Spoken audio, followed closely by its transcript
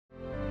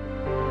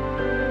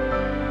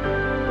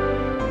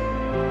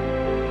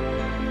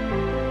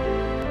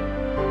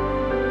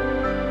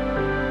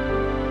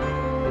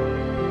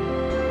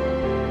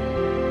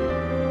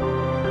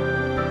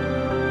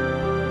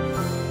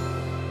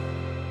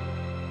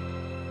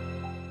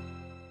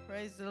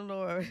Praise the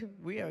Lord.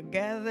 We are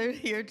gathered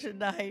here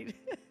tonight.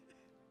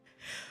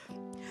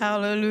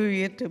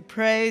 Hallelujah. To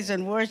praise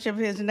and worship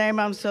his name.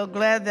 I'm so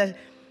glad that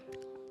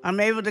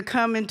I'm able to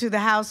come into the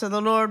house of the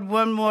Lord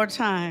one more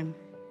time.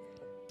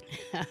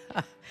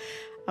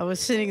 I was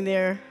sitting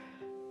there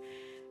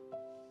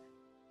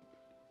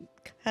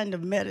kind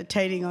of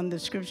meditating on the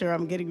scripture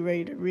I'm getting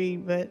ready to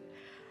read, but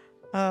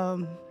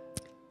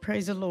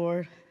praise the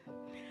Lord.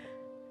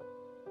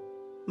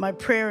 My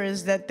prayer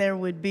is that there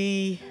would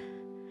be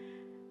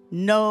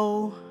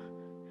no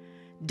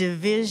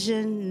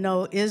division,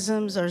 no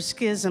isms or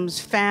schisms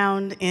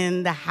found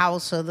in the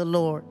house of the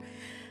Lord.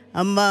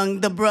 Among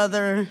the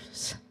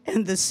brothers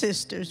and the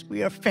sisters,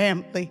 we are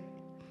family.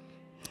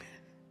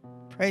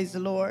 Praise the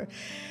Lord.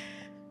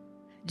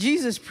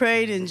 Jesus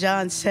prayed in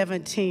John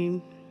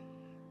 17,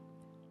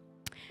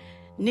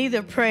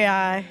 "Neither pray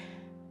I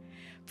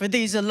for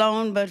these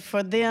alone, but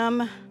for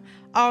them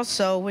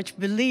also which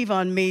believe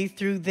on me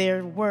through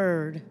their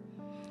word,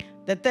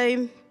 that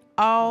they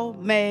all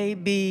may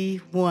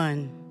be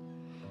one.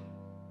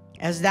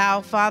 As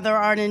thou, Father,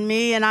 art in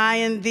me, and I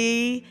in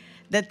thee,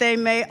 that they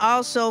may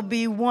also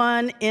be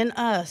one in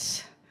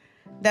us,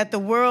 that the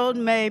world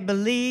may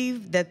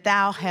believe that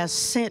thou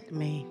hast sent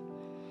me.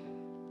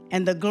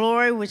 And the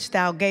glory which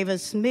thou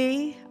gavest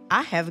me,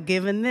 I have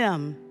given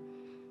them,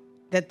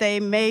 that they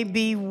may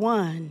be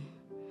one,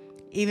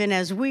 even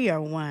as we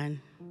are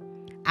one.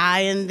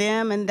 I in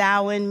them, and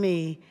thou in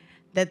me,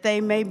 that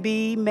they may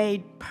be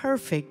made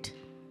perfect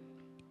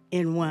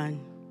in one,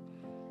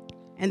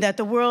 and that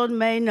the world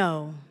may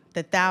know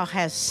that thou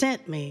hast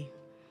sent me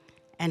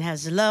and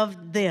hast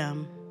loved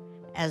them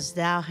as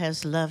thou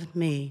hast loved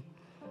me."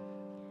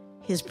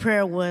 His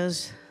prayer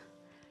was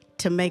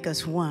to make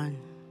us one.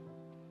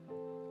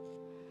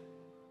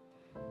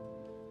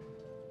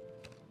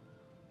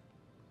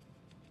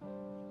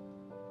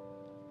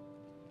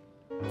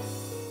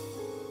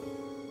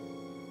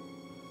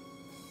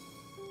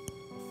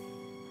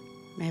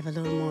 May I have a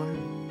little more?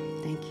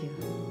 Thank you.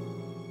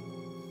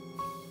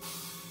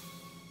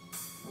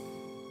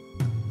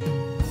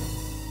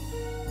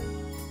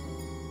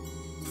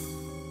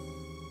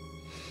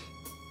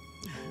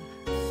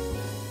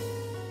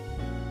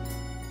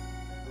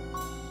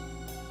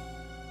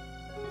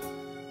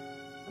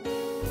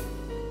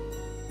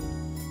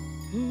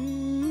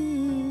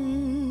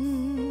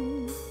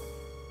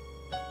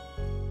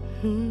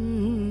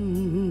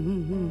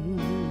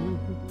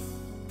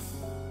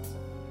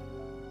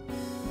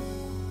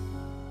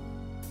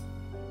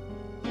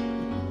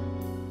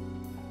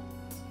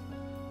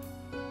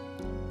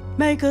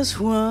 Make us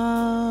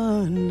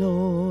one,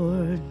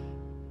 Lord.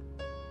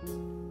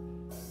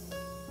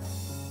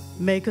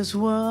 Make us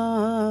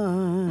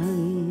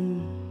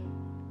one.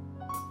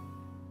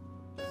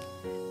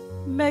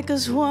 Make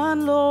us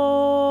one,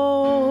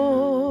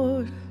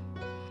 Lord.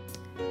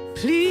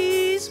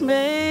 Please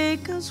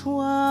make us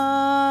one.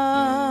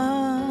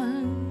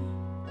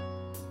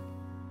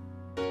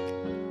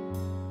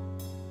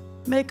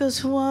 Make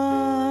us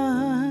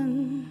one.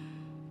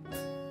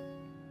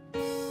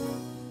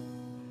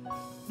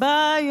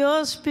 By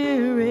your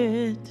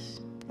Spirit,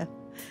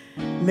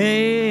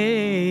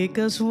 make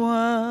us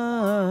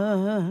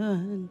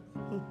one.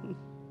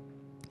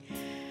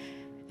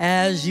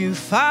 As you,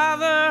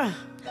 Father,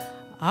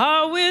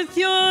 are with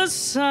your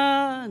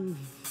Son,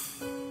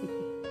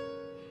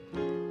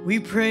 we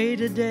pray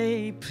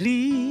today,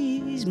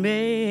 please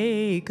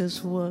make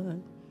us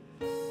one.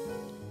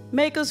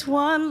 Make us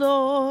one,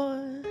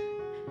 Lord,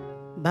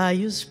 by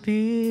your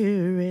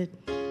Spirit.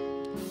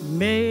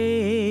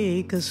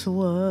 Make us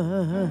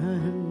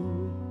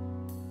one.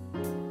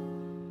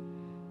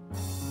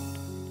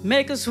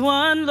 Make us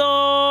one,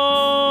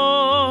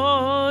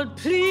 Lord,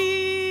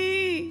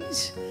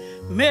 please.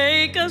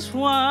 Make us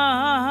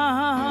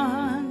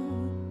one.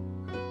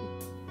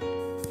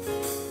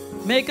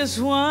 Make us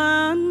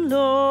one,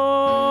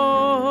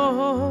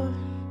 Lord,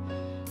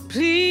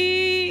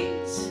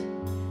 please.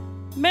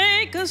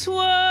 Make us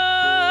one.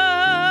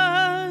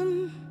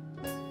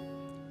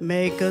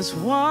 Make us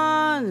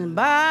one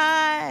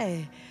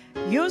by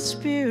your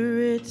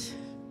Spirit.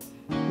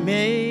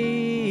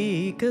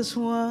 Make us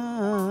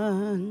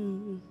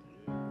one.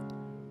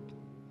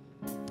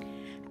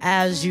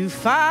 As you,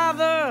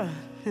 Father,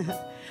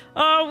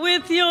 are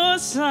with your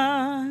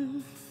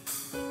Son,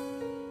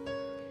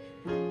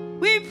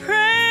 we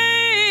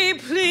pray,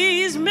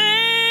 please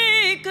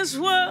make us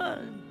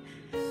one.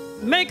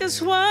 Make us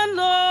one,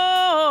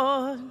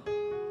 Lord,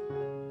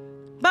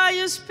 by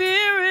your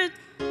Spirit.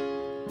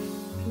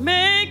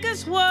 Make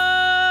us one.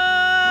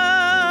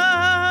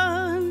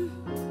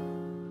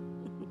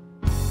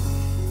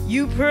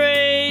 You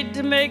prayed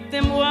to make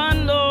them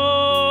one,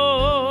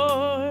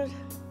 Lord,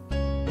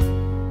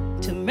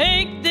 to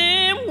make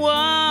them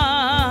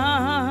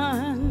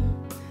one.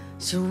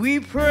 So we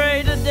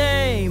pray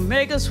today,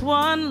 make us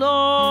one,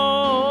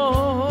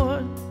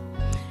 Lord.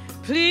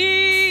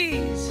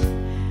 Please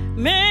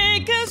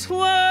make us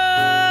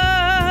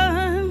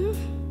one.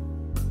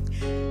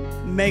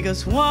 Make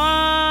us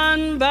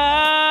one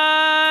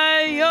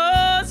by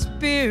your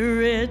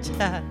Spirit.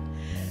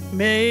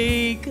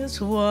 make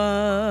us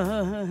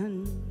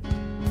one.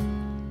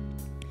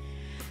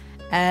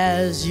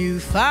 As you,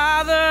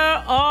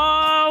 Father,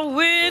 are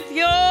with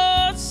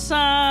your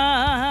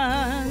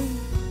Son,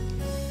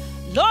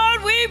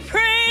 Lord, we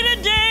pray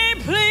today,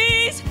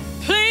 please,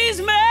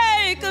 please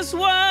make us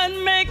one,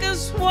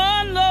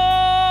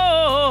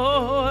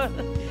 Lord.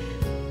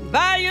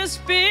 By your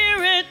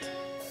Spirit,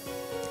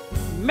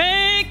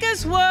 make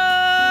us one.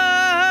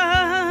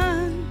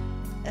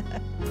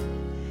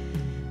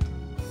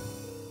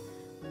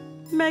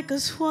 Make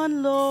us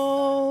one,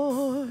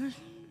 Lord.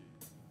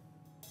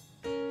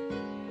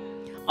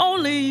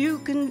 Only you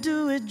can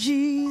do it,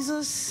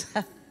 Jesus.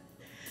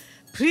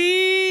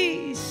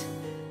 Please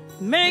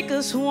make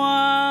us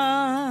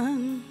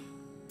one.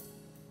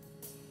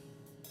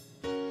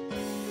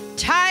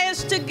 Tie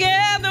us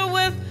together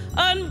with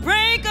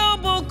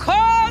unbreakable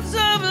cords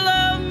of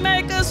love.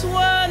 Make us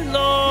one,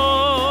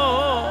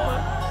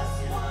 Lord.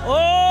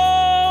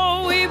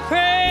 Oh, we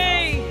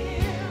pray.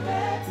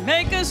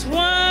 Make us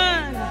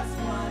one.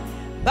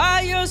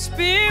 By your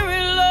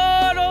Spirit,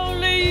 Lord,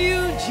 only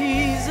you,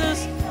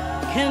 Jesus,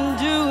 can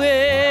do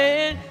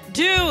it.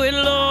 Do it,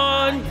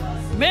 Lord.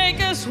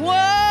 Make us one.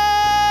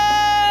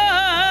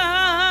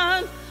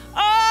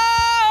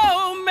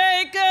 Oh,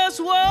 make us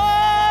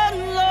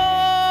one,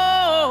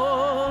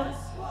 Lord.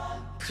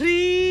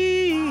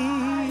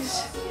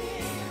 Please,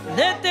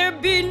 let there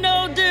be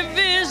no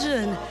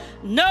division,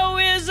 no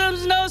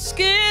isms, no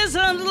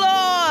schisms,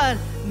 Lord.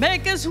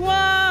 Make us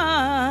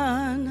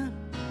one.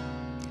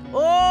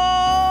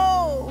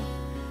 Oh,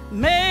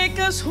 make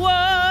us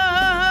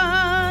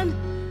one.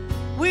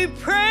 We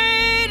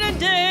pray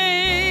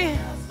today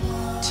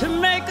to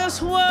make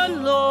us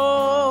one,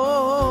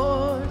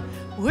 Lord.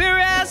 We're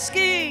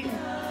asking,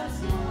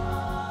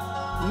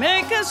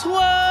 make us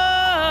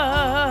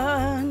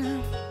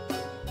one.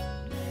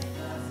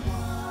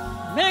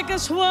 Make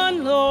us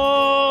one,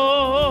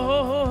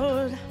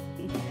 Lord.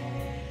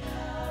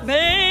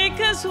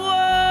 Make us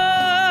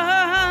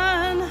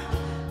one.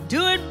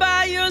 Do it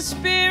by your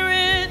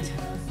Spirit.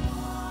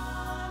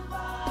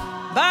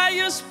 By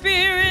your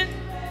Spirit.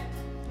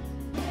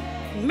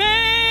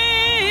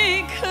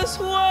 Make us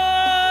one.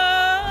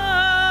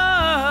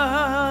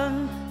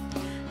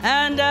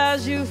 And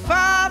as you,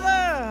 Father,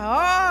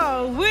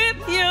 are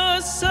with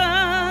your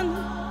Son,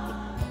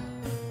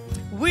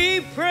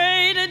 we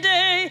pray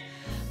today,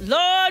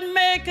 Lord,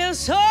 make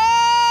us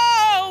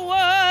all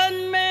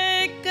one.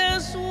 Make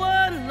us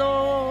one,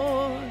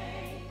 Lord.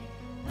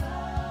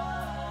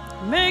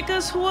 Make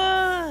us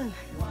one.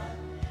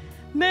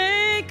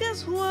 Make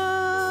us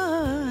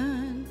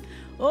one.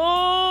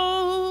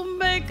 Oh,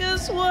 make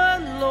us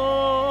one,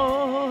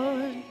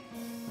 Lord.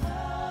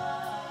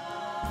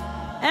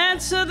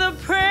 Answer the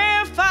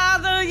prayer,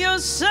 Father, your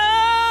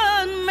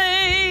Son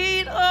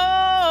made.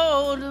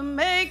 Oh, to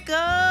make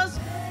us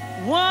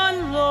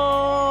one,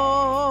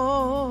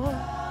 Lord.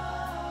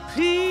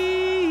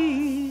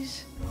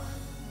 Please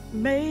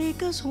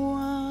make us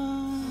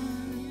one.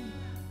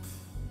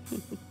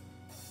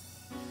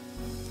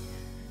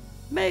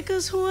 Make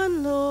us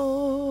one,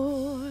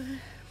 Lord.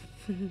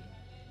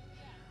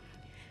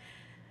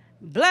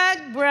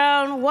 Black,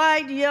 brown,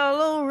 white,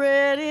 yellow,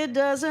 red, it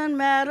doesn't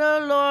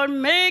matter, Lord.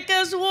 Make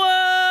us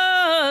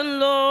one,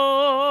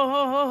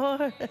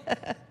 Lord.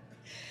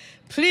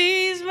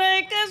 Please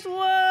make us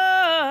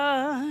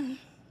one.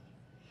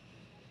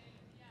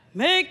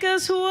 Make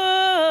us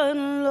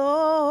one,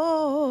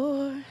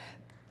 Lord.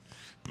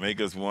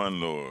 Make us one,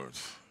 Lord.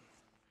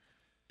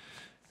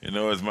 You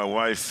know, as my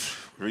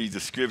wife reads the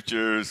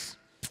scriptures,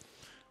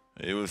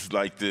 it was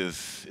like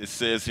this. It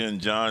says here in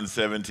John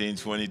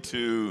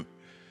 17:22,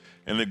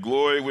 and the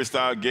glory which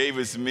thou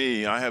gavest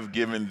me, I have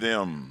given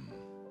them,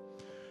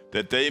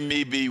 that they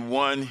may be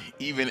one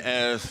even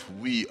as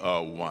we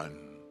are one.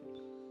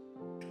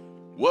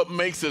 What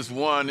makes us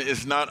one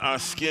is not our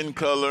skin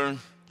color,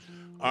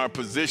 our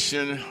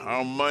position,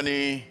 our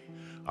money,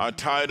 our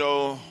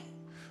title,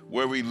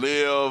 where we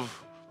live,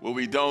 where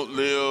we don't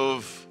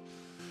live,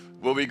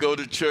 where we go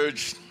to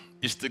church.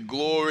 It's the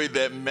glory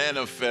that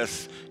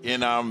manifests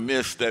in our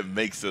midst that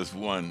makes us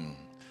one.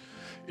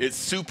 It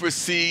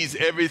supersedes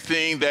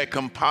everything that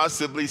can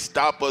possibly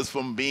stop us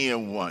from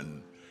being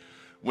one.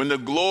 When the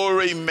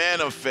glory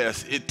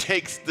manifests, it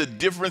takes the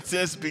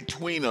differences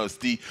between us,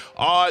 the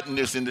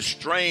oddness and the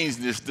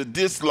strangeness, the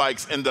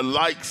dislikes and the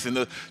likes and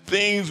the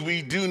things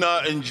we do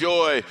not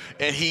enjoy,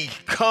 and he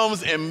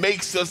comes and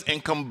makes us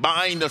and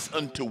combines us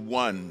unto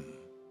one.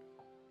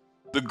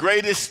 The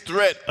greatest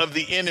threat of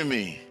the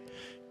enemy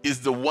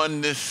is the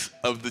oneness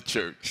of the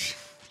church.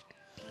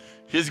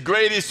 His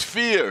greatest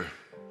fear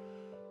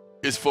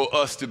is for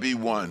us to be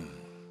one.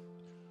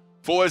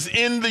 For it's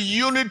in the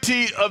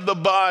unity of the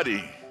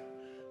body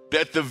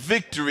that the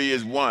victory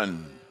is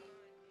won.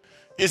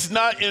 It's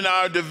not in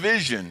our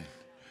division,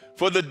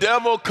 for the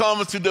devil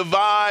comes to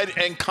divide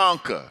and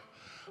conquer.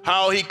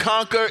 How he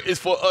conquers is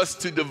for us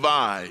to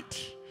divide.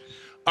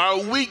 Our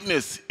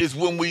weakness is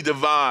when we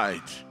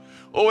divide.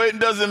 Oh, it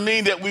doesn't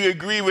mean that we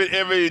agree with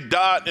every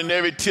dot and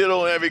every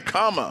tittle and every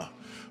comma,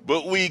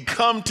 but we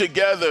come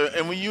together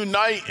and we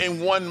unite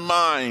in one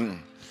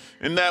mind.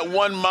 And that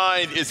one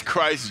mind is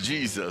Christ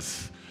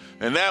Jesus.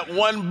 And that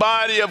one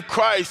body of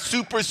Christ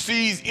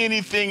supersedes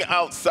anything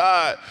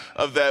outside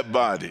of that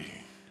body.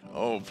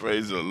 Oh,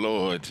 praise the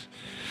Lord.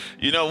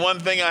 You know, one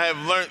thing I have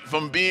learned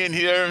from being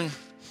here,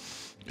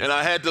 and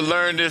I had to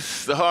learn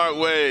this the hard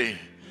way,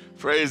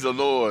 praise the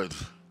Lord.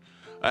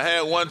 I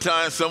had one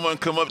time someone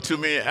come up to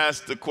me and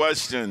ask the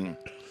question,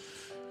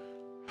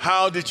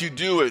 how did you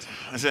do it?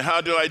 I said,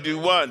 how do I do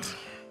what?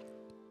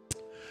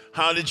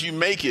 How did you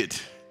make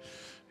it?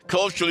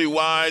 Culturally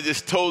wise,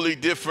 it's totally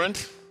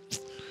different.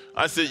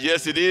 I said,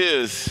 yes, it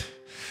is.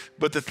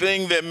 But the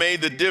thing that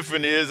made the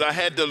difference is I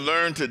had to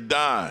learn to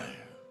die.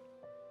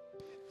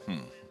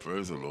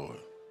 Praise the Lord.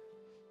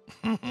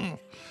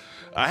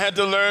 I had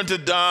to learn to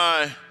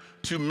die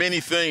to many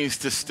things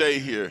to stay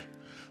here,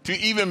 to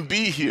even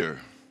be here.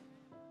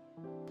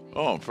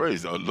 Oh,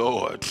 praise the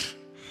Lord.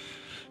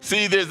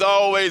 See, there's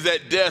always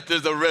at death,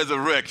 there's a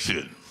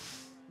resurrection.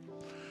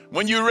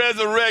 When you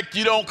resurrect,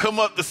 you don't come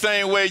up the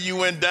same way you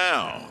went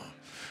down.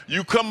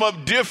 You come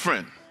up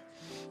different.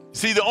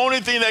 See, the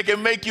only thing that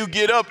can make you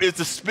get up is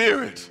the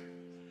Spirit.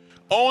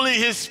 Only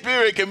His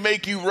Spirit can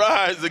make you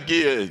rise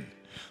again.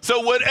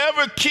 So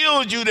whatever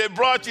killed you that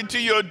brought you to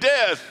your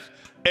death,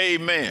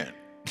 amen.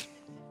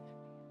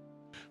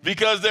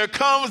 Because there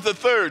comes the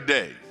third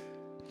day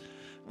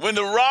when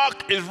the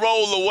rock is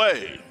rolled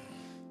away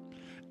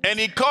and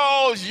He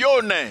calls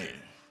your name.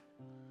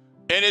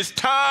 And it's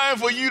time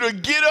for you to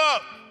get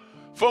up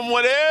from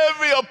what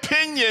every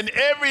opinion,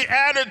 every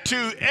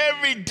attitude,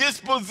 every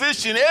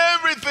disposition,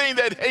 everything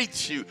that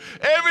hates you,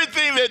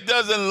 everything that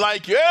doesn't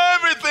like you,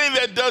 everything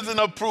that doesn't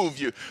approve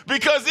you.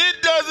 Because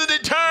it doesn't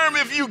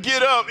determine if you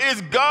get up.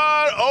 It's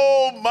God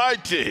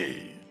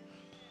Almighty.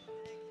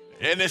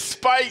 And in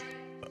spite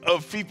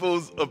of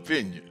people's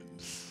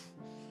opinions,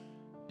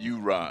 you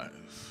rise.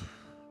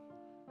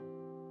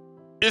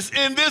 It's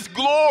in this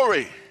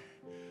glory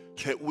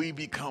that we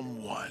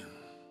become one.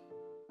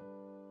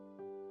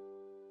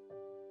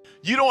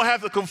 You don't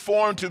have to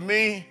conform to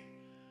me,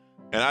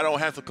 and I don't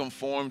have to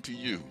conform to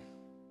you.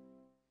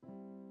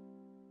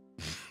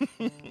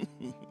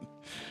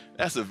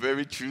 That's a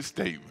very true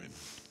statement.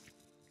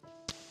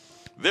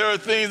 There are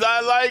things I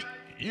like,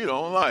 you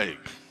don't like,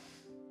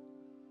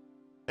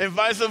 and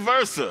vice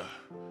versa.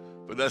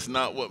 But that's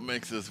not what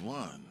makes us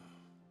one.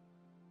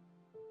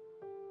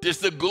 It's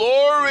the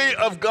glory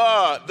of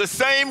God, the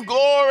same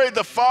glory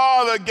the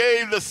Father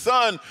gave the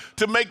Son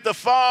to make the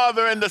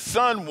Father and the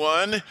Son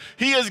one.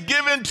 He has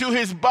given to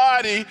His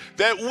body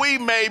that we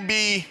may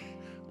be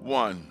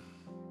one.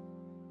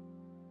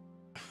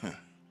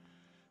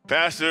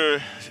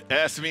 Pastor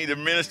asked me to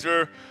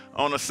minister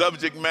on a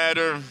subject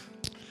matter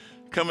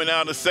coming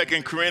out of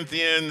 2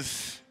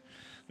 Corinthians.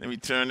 Let me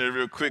turn there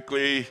real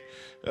quickly.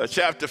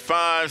 Chapter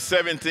 5,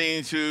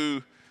 17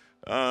 to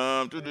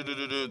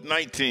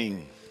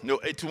 19. No,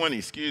 20,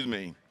 excuse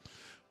me.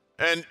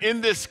 And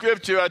in this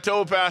scripture, I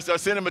told Pastor, I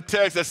sent him a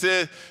text, I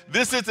said,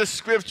 this is the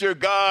scripture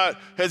God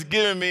has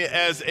given me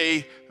as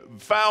a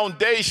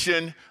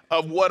foundation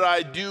of what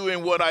I do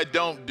and what I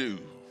don't do.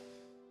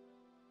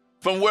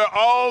 From where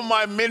all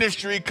my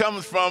ministry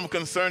comes from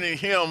concerning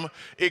Him,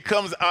 it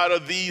comes out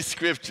of these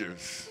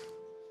scriptures.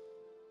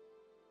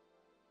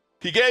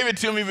 He gave it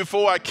to me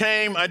before I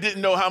came. I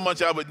didn't know how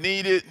much I would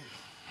need it.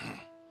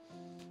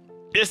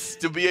 It's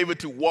to be able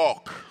to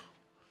walk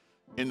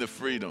in the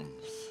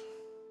freedoms.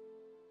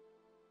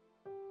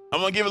 I'm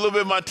going to give a little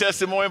bit of my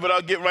testimony, but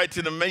I'll get right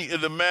to the meat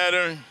of the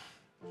matter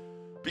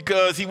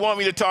because he wants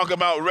me to talk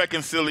about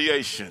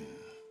reconciliation.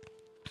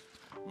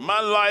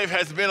 My life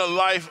has been a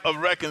life of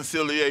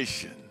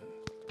reconciliation.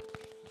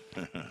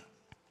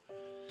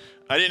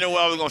 I didn't know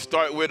what I was going to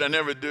start with. I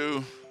never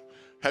do.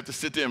 Have to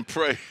sit there and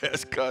pray,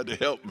 ask God to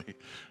help me.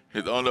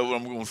 I don't know what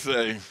I'm going to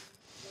say.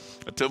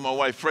 I told my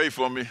wife, pray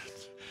for me.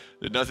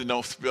 That nothing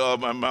don't spill out of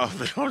my mouth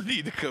that don't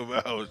need to come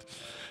out.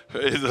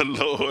 Praise the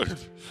Lord.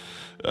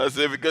 I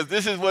said, because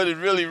this is what is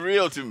really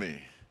real to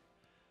me.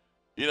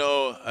 You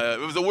know,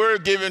 it was a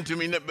word given to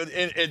me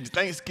in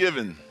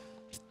Thanksgiving.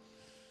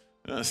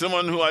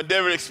 Someone who I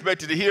never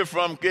expected to hear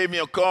from gave me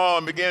a call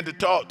and began to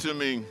talk to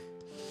me.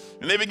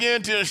 And they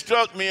began to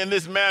instruct me in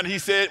this manner. He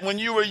said, when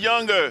you were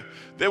younger,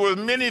 there were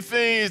many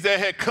things that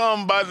had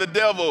come by the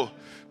devil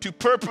to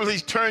purposely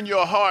turn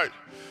your heart,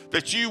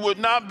 that you would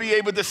not be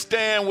able to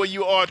stand where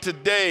you are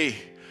today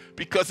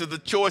because of the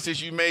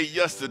choices you made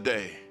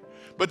yesterday.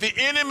 But the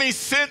enemy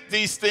sent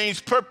these things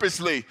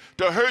purposely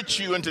to hurt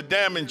you and to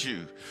damage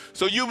you.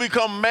 So you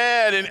become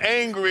mad and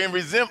angry and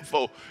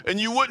resentful, and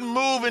you wouldn't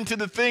move into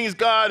the things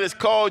God has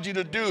called you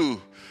to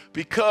do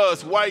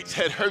because whites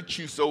had hurt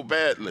you so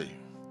badly.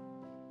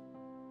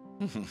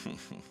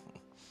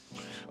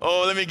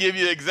 Oh, let me give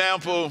you an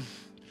example.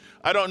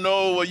 I don't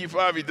know, well, you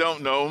probably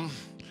don't know.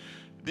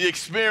 The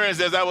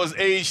experience as I was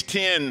age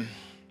 10,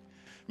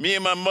 me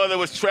and my mother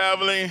was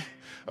traveling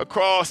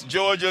across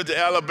Georgia to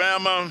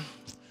Alabama.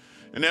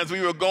 And as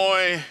we were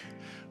going,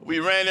 we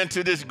ran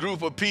into this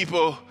group of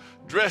people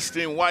dressed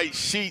in white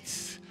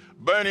sheets,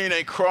 burning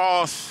a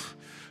cross.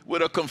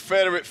 with a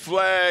Confederate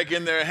flag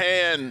in their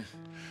hand,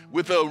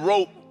 with a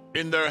rope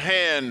in their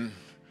hand,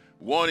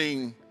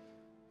 wanting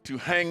to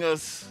hang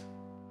us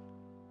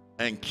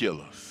and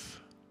kill us.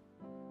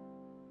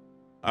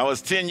 I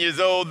was 10 years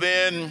old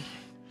then.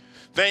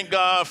 Thank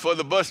God for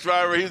the bus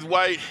driver. He was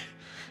white.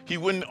 He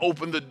wouldn't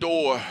open the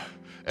door.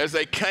 As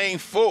they came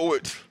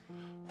forward,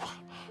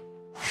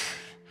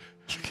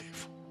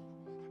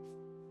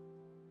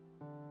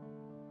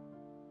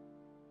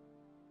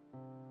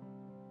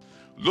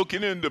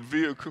 looking in the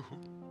vehicle,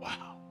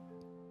 wow,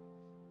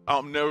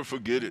 I'll never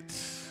forget it.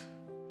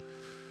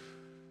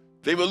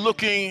 They were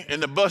looking,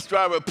 and the bus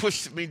driver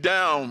pushed me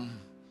down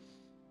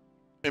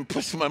and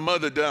pushed my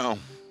mother down.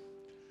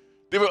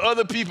 There were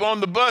other people on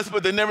the bus,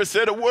 but they never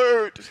said a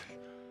word.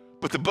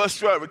 But the bus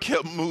driver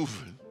kept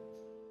moving.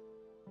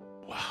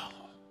 Wow.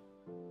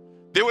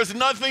 There was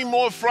nothing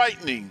more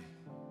frightening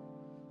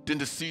than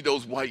to see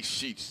those white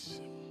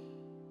sheets.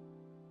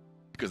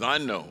 Because I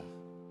know,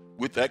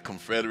 with that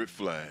Confederate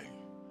flag,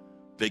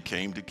 they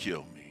came to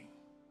kill me.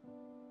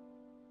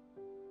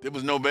 There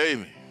was no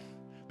baby.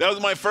 That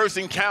was my first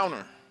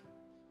encounter,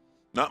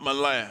 not my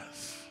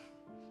last.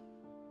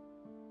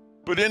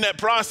 But in that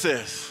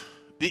process,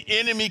 the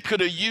enemy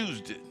could have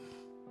used it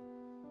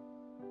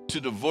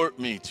to divert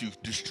me, to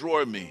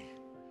destroy me,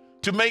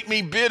 to make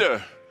me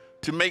bitter,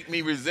 to make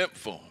me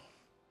resentful,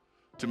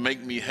 to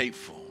make me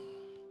hateful.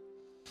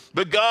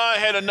 But God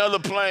had another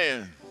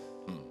plan.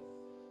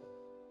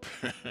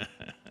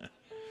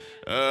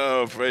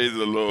 Oh, praise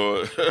the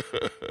Lord.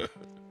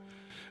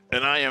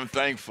 And I am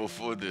thankful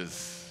for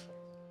this.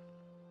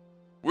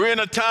 We're in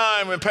a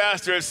time when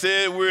Pastor has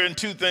said we're in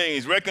two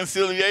things,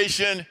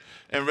 reconciliation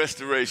and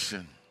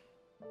restoration.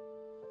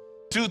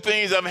 Two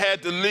things I've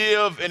had to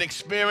live and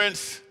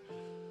experience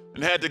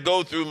and had to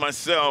go through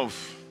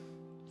myself.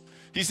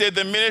 He said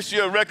the ministry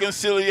of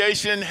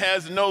reconciliation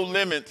has no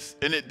limits,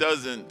 and it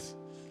doesn't.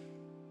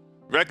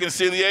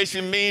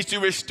 Reconciliation means to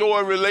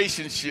restore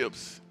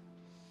relationships.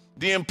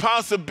 The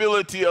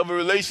impossibility of a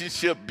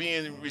relationship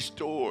being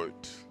restored.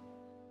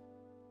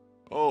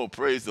 Oh,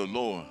 praise the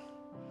Lord.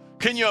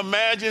 Can you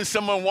imagine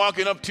someone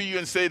walking up to you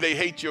and say they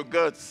hate your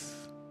guts?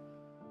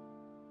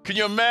 Can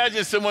you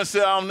imagine someone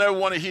say, I'll never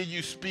want to hear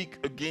you speak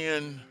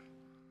again?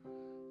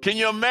 Can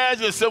you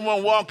imagine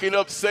someone walking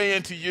up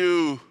saying to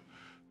you,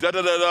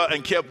 da-da-da-da,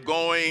 and kept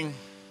going,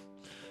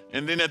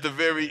 and then at the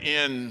very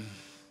end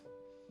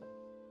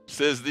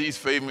says these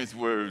famous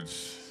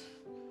words,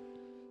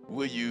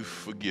 will you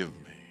forgive me?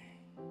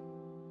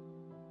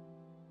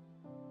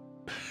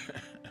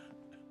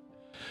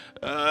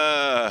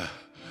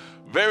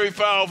 Very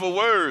powerful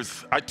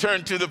words. I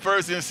turned to the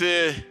person and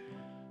said,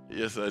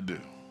 yes, I do.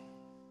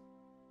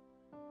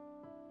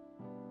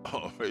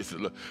 Oh, praise the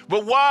Lord.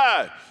 But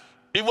why?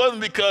 It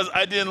wasn't because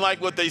I didn't like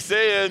what they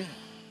said.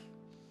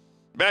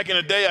 Back in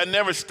the day, I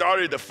never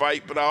started the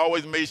fight, but I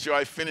always made sure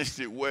I finished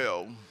it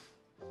well.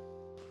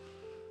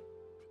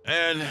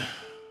 And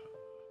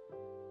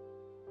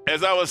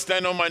as I was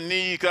standing on my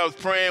knees, because I was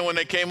praying when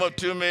they came up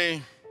to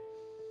me,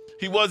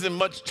 he wasn't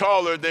much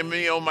taller than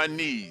me on my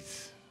knees.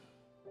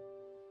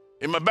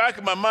 In the back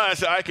of my mind, I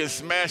said, I can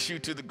smash you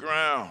to the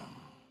ground.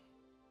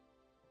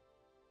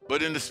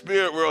 But in the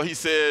spirit world, he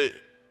said,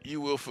 you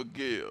will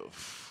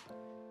forgive.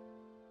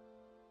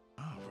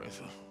 Oh, praise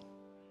the Lord.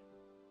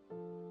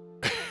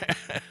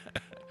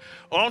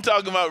 Oh, I'm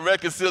talking about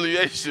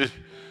reconciliation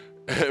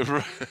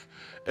and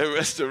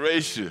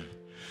restoration.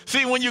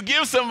 See, when you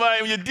give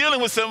somebody, when you're dealing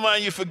with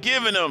somebody, you're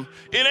forgiving them,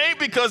 it ain't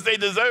because they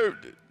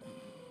deserved it.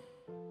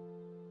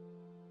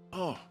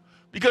 Oh,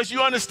 because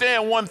you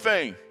understand one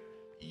thing.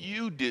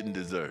 You didn't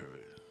deserve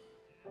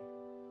it.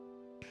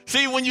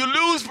 See, when you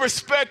lose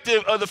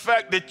perspective of the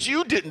fact that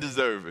you didn't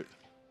deserve it,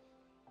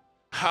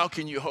 how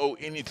can you hold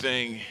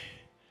anything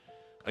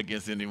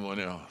against anyone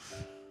else?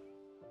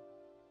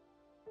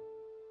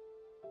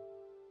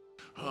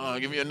 Oh,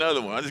 give me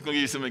another one. I'm just going to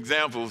give you some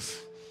examples.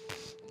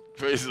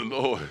 Praise the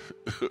Lord.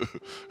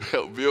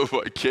 Help build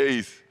my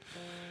case.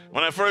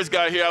 When I first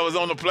got here, I was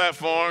on the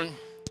platform.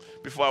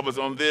 Before I was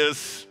on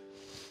this,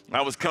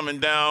 I was coming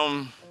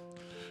down,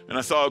 and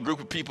I saw a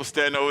group of people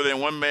standing over there,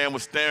 and one man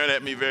was staring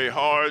at me very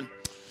hard.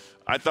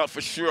 I thought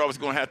for sure I was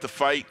going to have to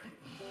fight.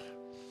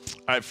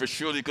 For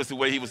sure, because the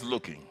way he was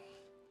looking.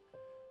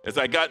 As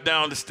I got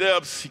down the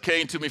steps, he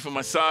came to me from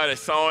my side. I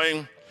saw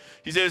him.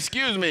 He said,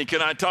 excuse me, can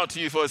I talk to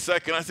you for a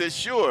second? I said,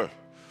 sure.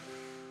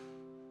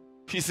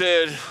 He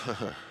said,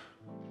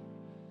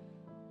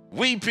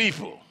 we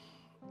people,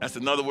 that's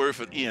another word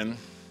for in,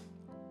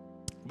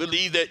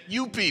 believe that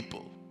you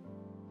people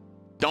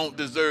don't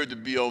deserve to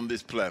be on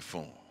this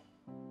platform.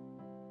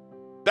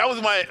 That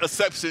was my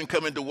exception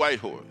coming to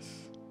Whitehorse.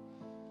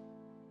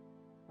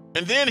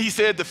 And then he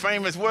said the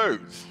famous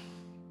words.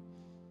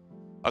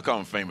 I call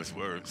them famous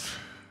words.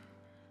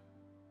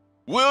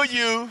 Will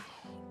you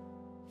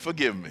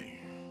forgive me?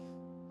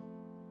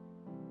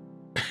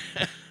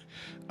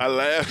 I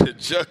laughed and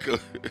chuckled.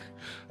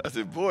 I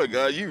said, boy,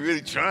 God, you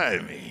really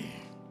trying me.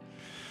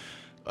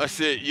 I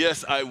said,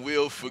 yes, I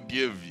will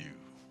forgive you.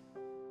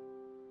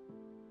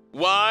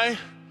 Why?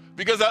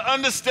 because I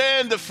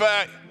understand the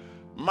fact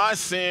my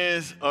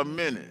sins are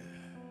many.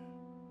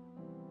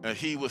 And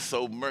he was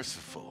so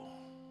merciful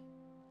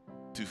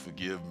to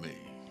forgive me.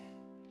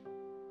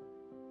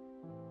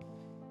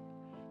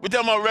 We're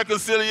talking about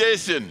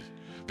reconciliation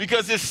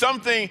because it's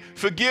something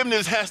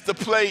forgiveness has to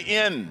play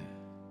in.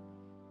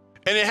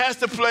 And it has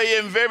to play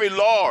in very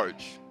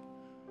large.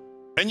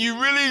 And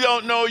you really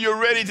don't know you're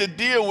ready to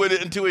deal with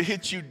it until it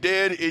hits you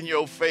dead in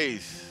your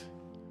face.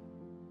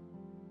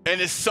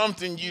 And it's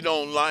something you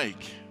don't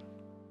like.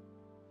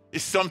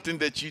 It's something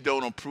that you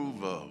don't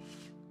approve of.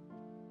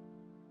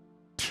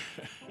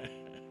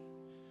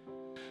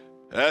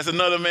 As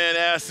another man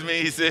asked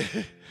me, he said,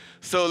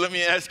 so let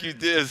me ask you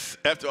this,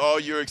 after all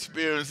your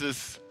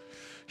experiences,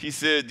 he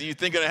said, do you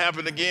think it'll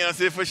happen again? I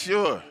said, for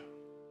sure.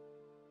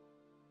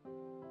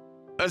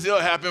 I said, it'll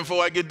happen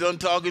before I get done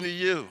talking to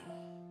you.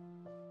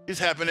 It's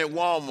happened at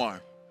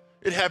Walmart.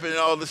 It happened in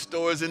all the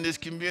stores in this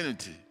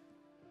community.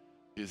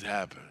 It's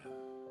happened.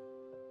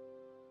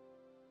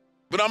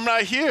 But I'm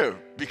not here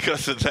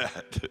because of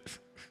that.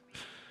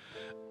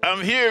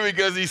 I'm here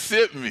because he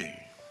sent me.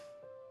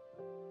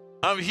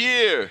 I'm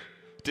here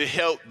to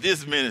help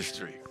this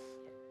ministry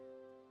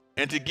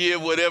and to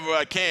give whatever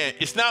I can.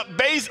 It's not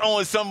based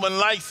on if someone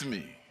likes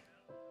me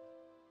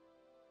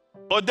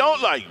or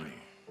don't like me.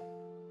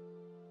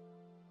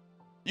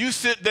 You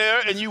sit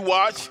there and you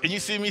watch and you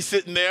see me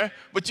sitting there,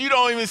 but you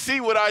don't even see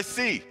what I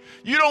see.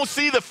 You don't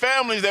see the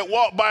families that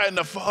walk by and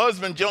the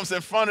husband jumps in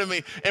front of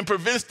me and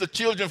prevents the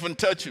children from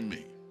touching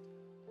me.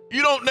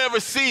 You don't never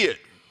see it,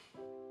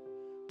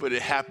 but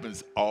it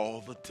happens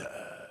all the time.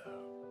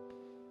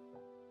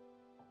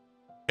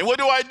 And what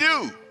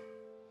do?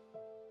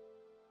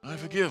 I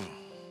forgive them.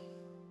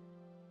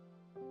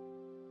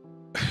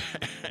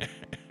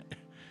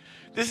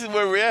 This is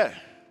where we're at.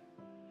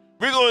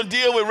 We're going to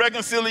deal with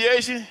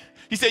reconciliation.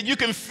 He said, you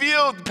can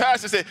feel, the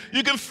pastor said,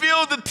 you can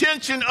feel the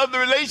tension of the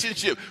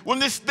relationship.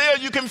 When it's there,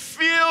 you can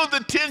feel the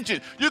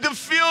tension. You can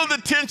feel the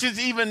tensions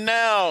even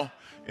now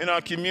in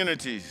our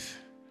communities.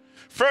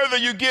 Further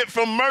you get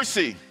from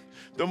mercy,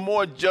 the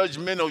more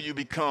judgmental you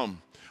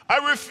become.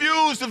 I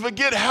refuse to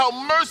forget how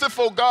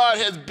merciful God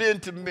has been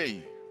to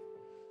me.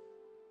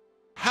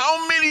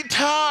 How many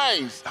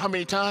times?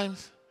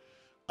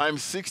 I'm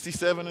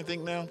 67, I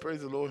think now, praise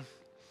the Lord.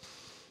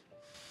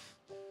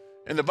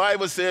 And the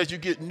Bible says you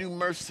get new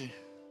mercy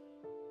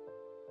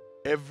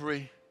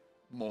every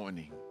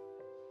morning.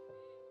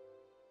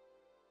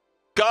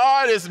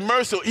 God is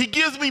merciful. He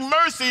gives me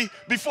mercy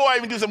before I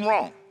even do something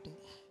wrong.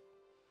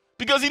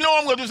 Because he knows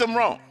I'm going to do something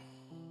wrong.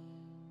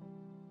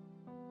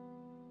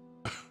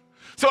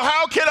 So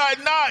how can I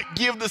not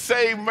give the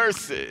same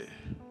mercy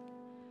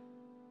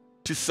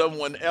to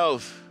someone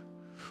else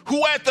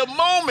who at the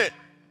moment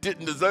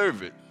didn't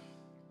deserve it?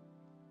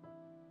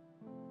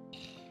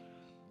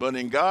 But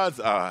in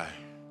God's eye,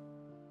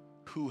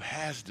 who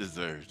has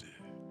deserved it?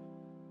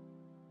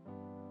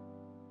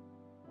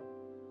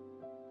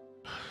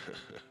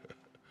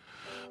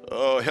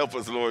 Oh, help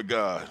us, Lord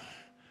God.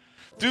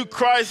 Through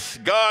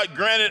Christ, God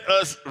granted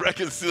us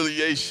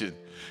reconciliation.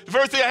 The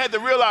first thing I had to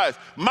realize,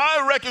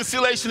 my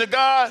reconciliation to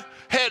God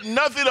had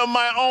nothing of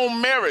my own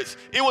merits.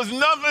 It was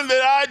nothing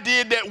that I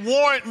did that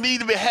warranted me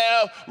to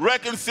have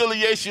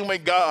reconciliation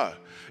with God.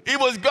 It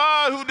was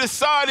God who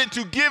decided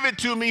to give it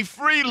to me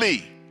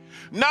freely.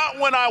 Not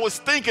when I was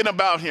thinking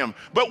about him,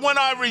 but when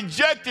I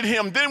rejected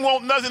him, didn't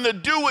want nothing to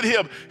do with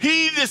him.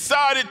 He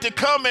decided to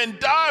come and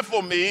die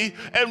for me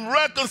and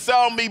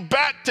reconcile me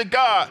back to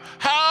God.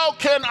 How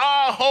can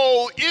I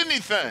hold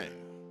anything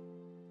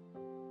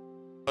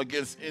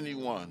against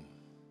anyone?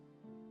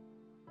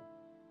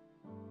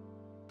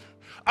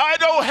 I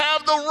don't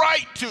have the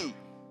right to,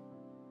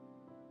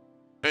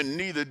 and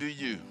neither do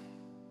you.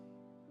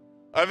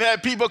 I've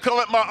had people come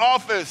at my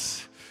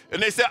office and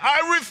they say,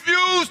 I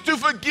refuse to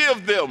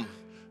forgive them,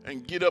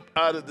 and get up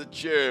out of the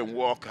chair and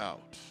walk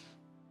out.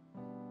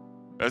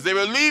 As they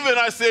were leaving,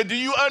 I said, do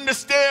you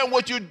understand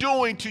what you're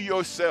doing to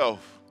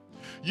yourself?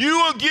 You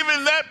are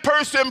giving that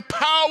person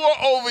power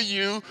over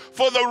you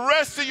for the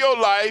rest of your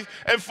life,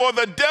 and for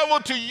the devil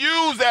to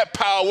use that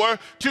power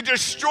to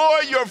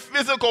destroy your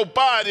physical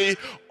body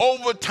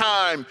over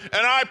time.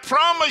 And I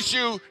promise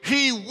you,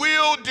 he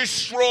will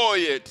destroy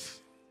it.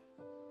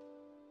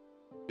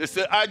 They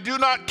said, I do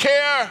not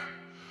care.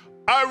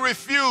 I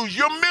refuse.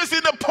 You're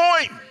missing the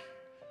point.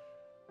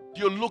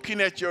 You're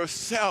looking at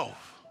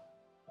yourself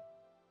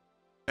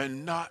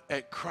and not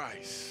at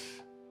Christ.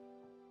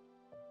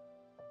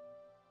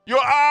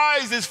 Your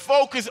eyes is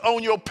focused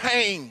on your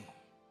pain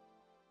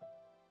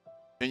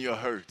and your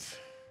hurts.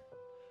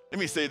 Let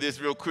me say this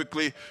real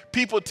quickly.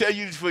 People tell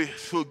you to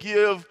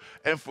forgive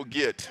and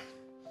forget.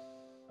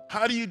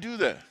 How do you do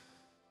that?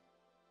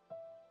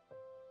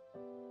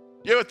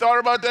 You ever thought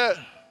about that?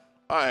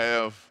 I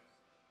have.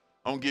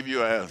 I'm going to give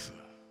you an answer.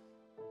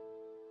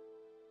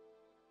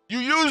 You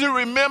usually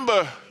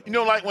remember,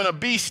 like when a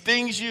bee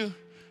stings you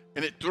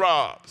and it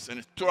throbs and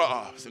it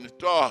throbs and it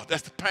throbs.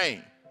 That's the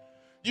pain.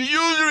 You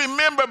usually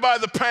remember by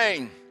the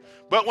pain.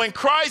 But when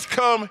Christ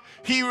comes,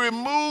 he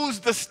removes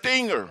the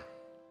stinger.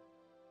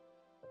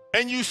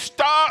 And you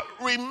start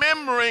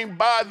remembering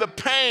by the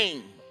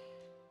pain.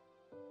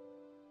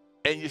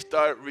 And you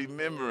start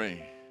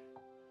remembering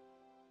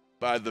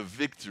by the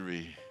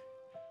victory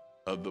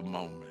of the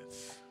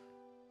moments.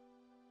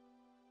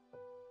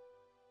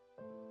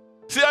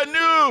 See, I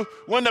knew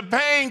when the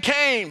pain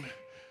came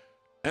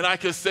and I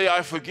could say,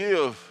 I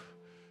forgive,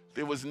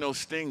 there was no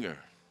stinger.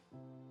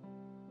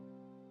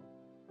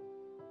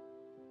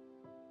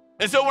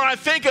 And so when I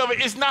think of it,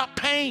 it's not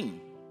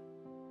pain.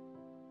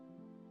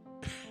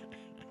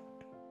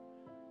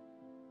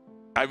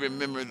 I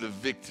remember the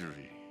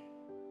victory.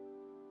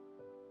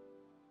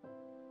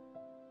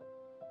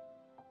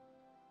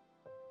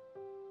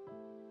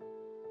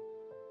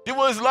 It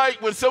was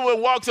like when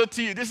someone walks up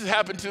to you. This has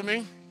happened to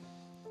me.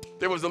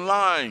 There was a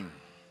line,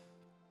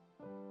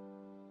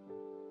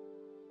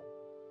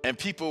 and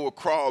people were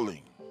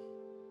crawling.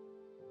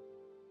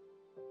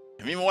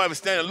 And me and my wife were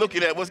standing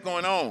looking at what's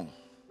going on.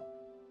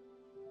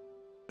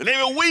 And they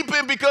were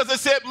weeping because they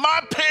said,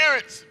 my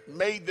parents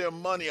made their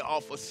money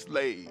off of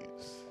slaves.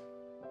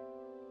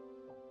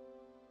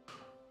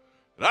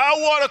 And I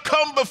want to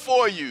come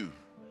before you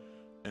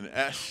and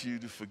ask you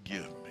to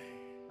forgive me.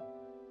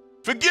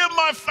 Forgive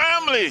my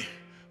family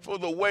for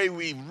the way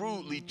we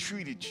rudely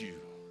treated you.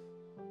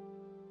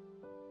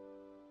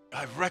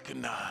 I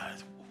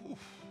recognize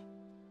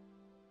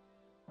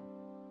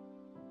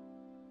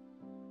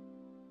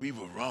we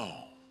were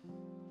wrong.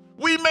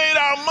 We made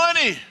our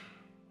money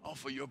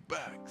off of your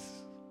backs.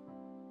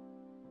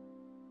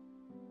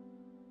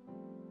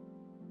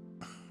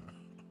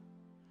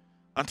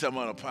 I'm talking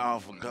about a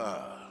powerful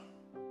God.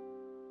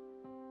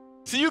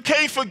 See, you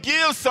can't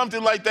forgive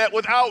something like that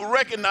without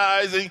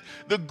recognizing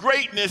the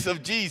greatness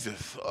of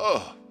Jesus.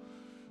 Oh.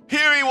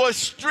 Here he was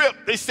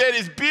stripped. They said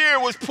his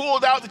beard was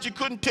pulled out that you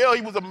couldn't tell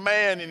he was a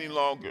man any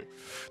longer.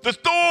 The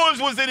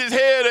thorns was in his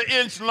head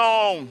 1 inch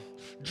long,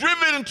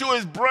 driven into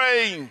his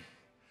brain.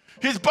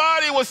 His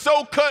body was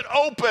so cut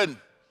open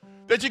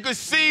that you could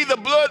see the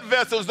blood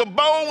vessels, the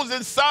bones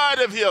inside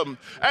of him.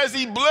 As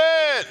he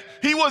bled,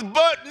 he was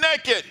butt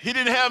naked. He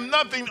didn't have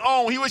nothing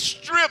on. He was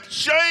stripped.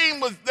 Shame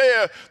was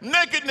there.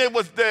 Nakedness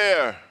was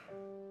there.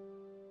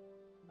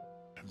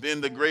 And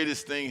then the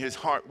greatest thing, his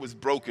heart was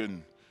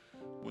broken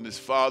when his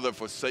father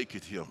forsaken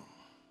him.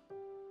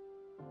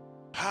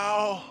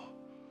 How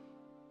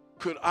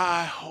could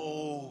I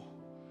hold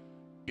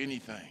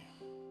anything?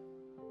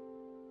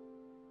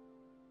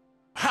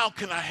 How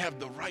can I have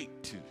the right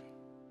to?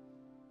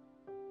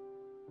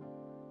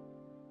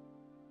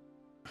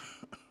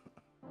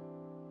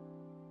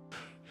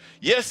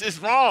 Yes, it's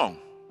wrong,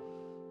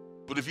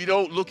 but if you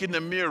don't look in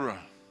the mirror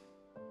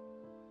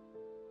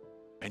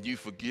and you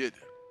forget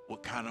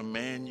what kind of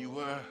man you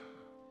were,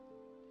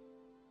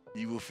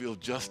 you will feel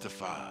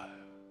justified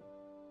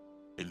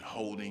in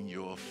holding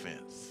your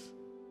offense.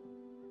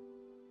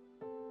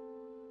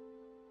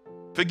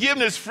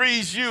 Forgiveness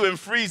frees you and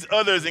frees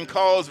others and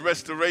calls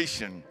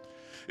restoration.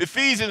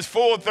 Ephesians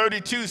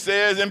 4:32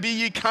 says, and be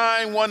ye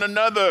kind one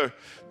another,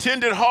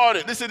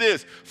 tender-hearted. Listen to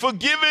this.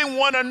 Forgiving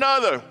one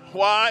another.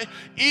 Why?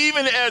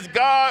 Even as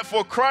God,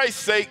 for Christ's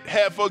sake,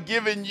 have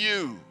forgiven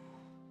you.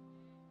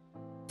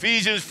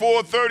 Ephesians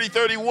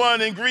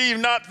 4:30-31, and grieve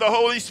not the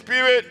Holy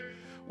Spirit,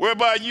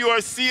 whereby you are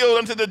sealed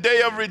unto the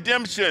day of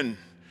redemption.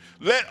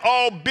 Let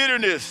all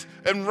bitterness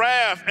and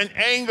wrath and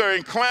anger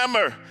and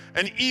clamor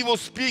and evil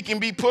speaking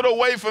be put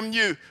away from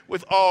you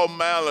with all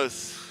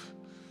malice.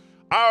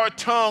 Our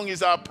tongue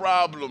is our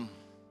problem.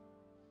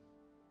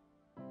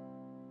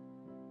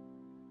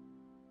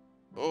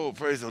 Oh,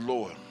 praise the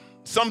Lord.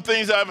 Some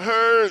things I've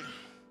heard,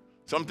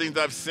 some things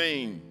I've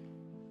seen,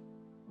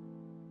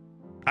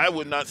 I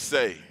would not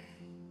say.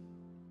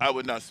 I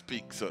would not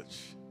speak such.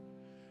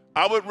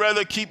 I would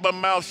rather keep my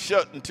mouth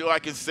shut until I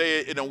can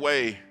say it in a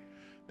way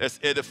that's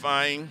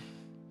edifying,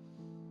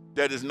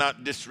 that is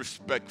not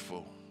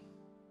disrespectful.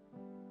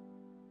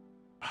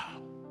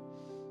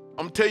 I'm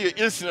going to tell you an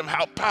incident of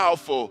how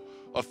powerful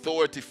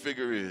authority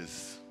figure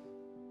is.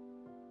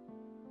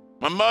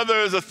 My mother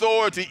is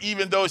authority,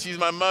 even though she's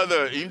my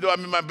mother, even though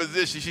I'm in my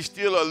position, she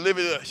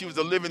was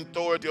a living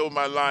authority over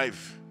my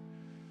life.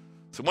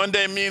 So one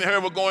day me and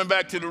her were going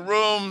back to the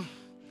room,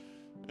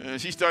 and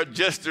she started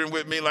gesturing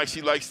with me like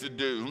she likes to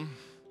do.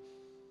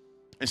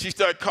 And she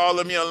started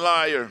calling me a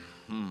liar.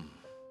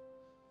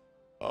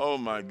 Oh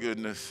my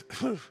goodness.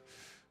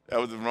 That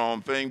was the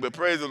wrong thing, but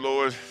praise the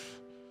Lord.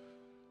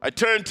 I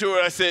turned to her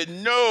and I said,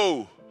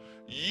 no,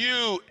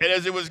 you. And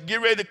as it was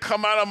getting ready to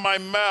come out of my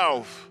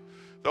mouth,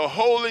 the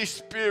Holy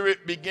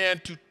Spirit began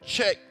to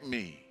check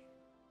me.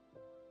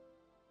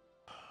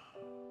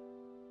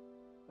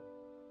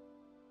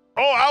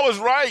 Oh, I was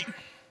right,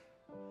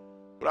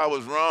 but I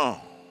was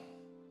wrong.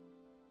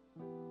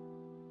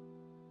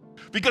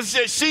 Because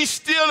she's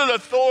still an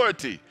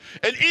authority.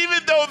 And even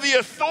though the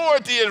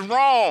authority is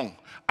wrong,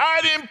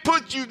 I didn't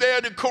put you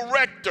there to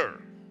correct her.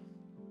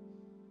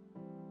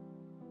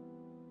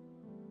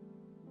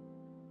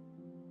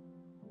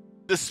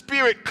 The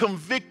Spirit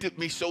convicted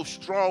me so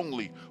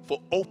strongly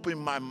for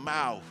opening my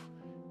mouth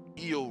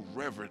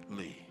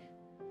irreverently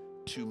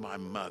to my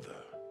mother.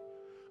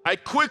 I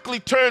quickly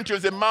turned to her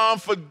and said, Mom,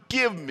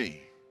 forgive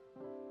me.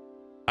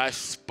 I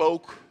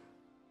spoke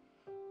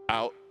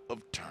out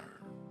of turn.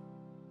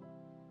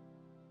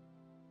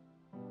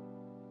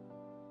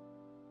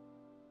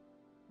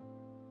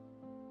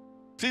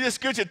 See, the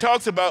scripture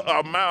talks about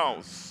our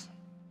mouths.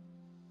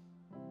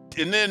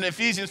 And then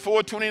Ephesians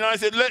 4:29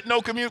 said, let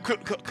no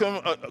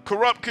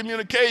corrupt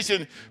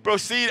communication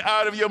proceed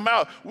out of your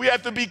mouth. We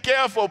have to be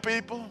careful,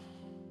 people.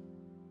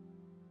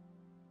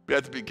 We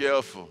have to be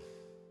careful.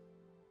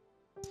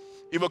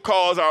 It will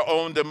cause our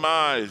own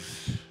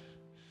demise.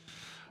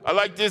 I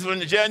like this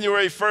when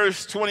January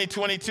 1st,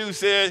 2022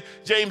 said,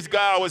 James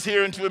God was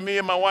hearing to me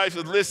and my wife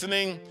was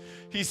listening.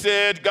 He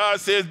said, God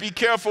says, be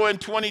careful in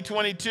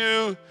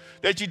 2022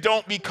 that you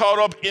don't be caught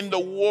up in the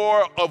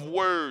war of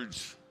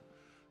words.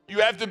 You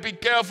have to be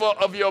careful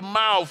of your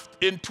mouth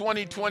in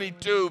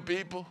 2022,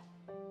 people.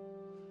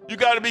 You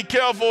got to be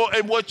careful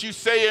in what you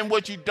say and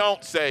what you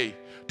don't say.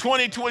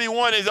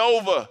 2021 is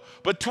over,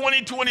 but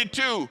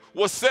 2022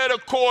 will set a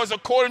course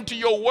according to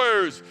your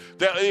words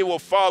that it will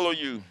follow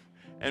you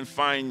and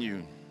find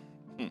you.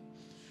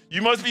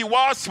 You must be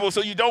watchful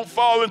so you don't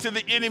fall into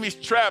the enemy's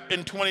trap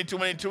in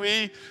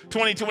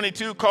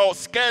 2022 called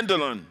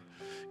scandalon,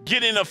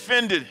 getting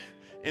offended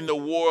in the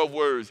war of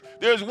words.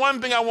 There's one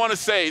thing I want to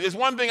say. There's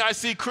one thing I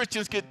see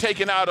Christians get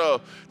taken out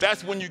of.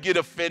 That's when you get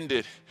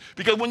offended.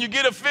 Because when you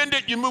get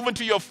offended, you move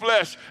into your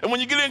flesh. And when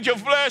you get into your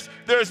flesh,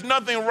 there's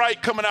nothing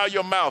right coming out of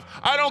your mouth.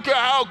 I don't care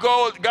how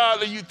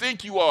godly you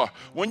think you are.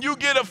 When you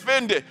get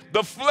offended,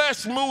 the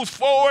flesh moves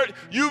forward.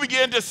 You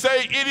begin to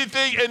say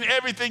anything and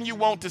everything you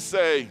want to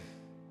say.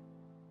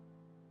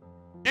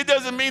 It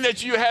doesn't mean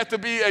that you have to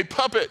be a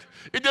puppet.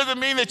 It doesn't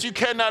mean that you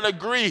cannot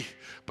agree.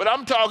 But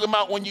I'm talking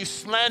about when you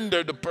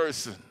slander the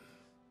person.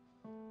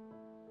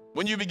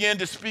 When you begin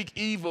to speak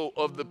evil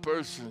of the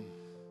person.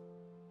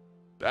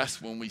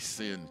 That's when we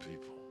sin,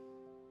 people.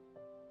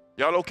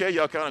 Y'all okay?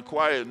 Y'all kind of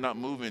quiet, not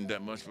moving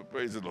that much, but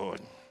praise the Lord.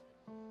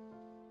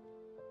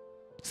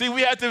 See,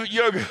 we have to,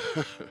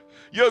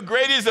 your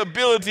greatest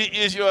ability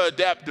is your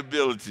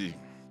adaptability.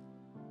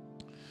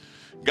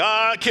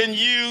 God can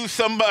use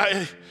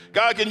somebody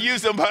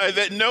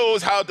that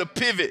knows how to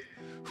pivot,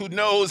 who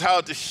knows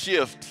how to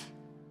shift.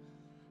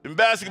 In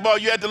basketball,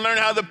 you have to learn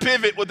how to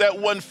pivot with that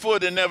one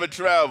foot and never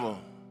travel.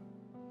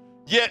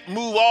 Yet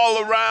move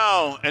all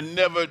around and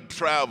never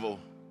travel.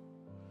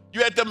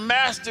 You had to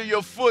master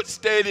your foot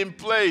stayed in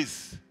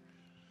place,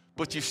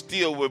 but you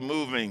still were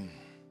moving.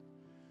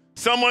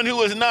 Someone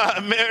who is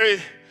not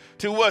married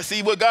to what?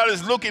 See, what God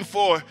is looking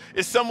for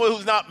is someone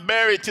who's not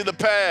married to the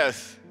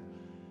past,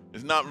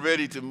 is not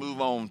ready to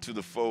move on to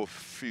the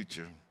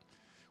future.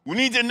 We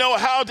need to know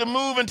how to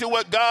move into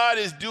what God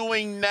is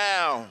doing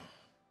now.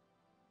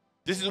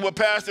 This is what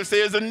Pastor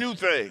says, a new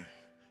thing.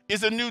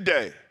 It's a new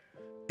day.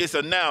 It's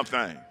a now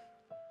thing.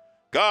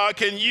 God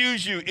can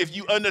use you if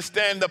you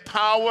understand the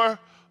power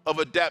of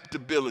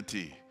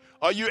adaptability.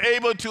 Are you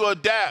able to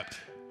adapt?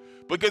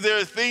 Because there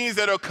are things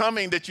that are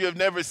coming that you have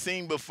never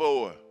seen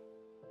before.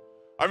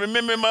 I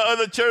remember in my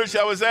other church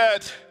I was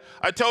at,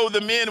 I told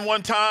the men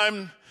one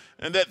time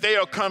that they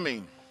are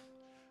coming.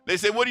 They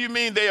said, what do you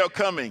mean they are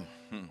coming?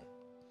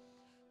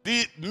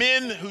 The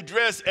men who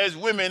dress as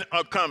women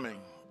are coming.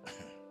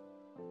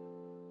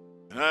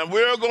 And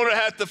we're going to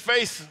have to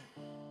face them.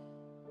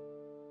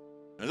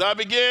 As I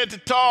began to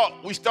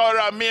talk, we started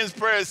our men's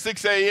prayer at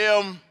 6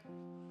 a.m.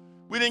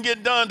 We didn't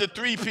get done to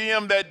 3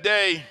 p.m. that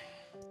day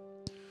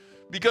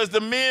because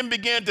the men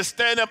began to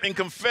stand up and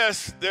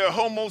confess their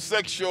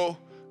homosexual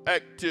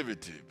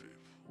activity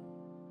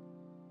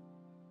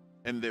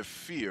and their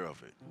fear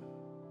of it.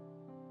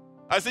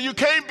 I said, you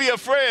can't be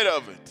afraid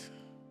of it.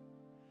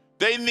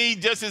 They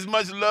need just as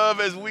much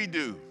love as we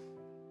do.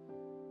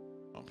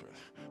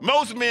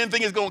 Most men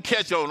think it's going to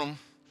catch on them.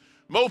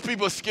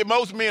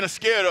 Most men are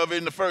scared of it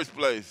in the first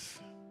place.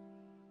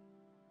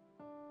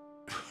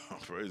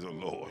 Praise the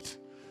Lord.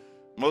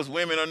 Most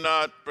women are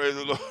not, praise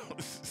the Lord.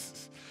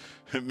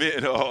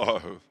 Men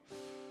are.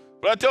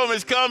 But I told them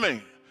it's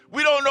coming.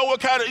 We don't know what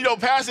kind of,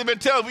 Pastor been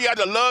telling us we got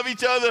to love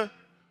each other.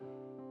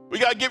 We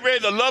got to get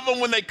ready to love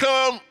them when they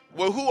come.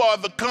 Well, who are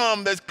the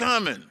come that's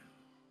coming?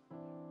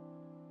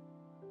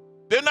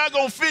 They're not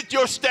going to fit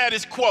your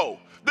status quo.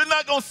 They're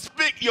not going to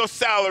fit your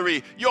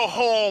salary, your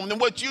home,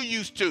 and what you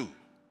used to.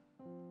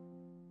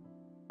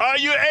 Are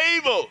you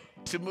able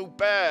to move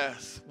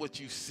past what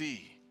you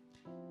see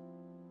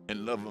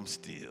and love them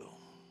still?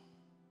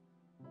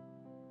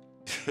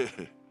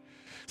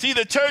 See,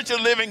 the church of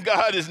living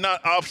God is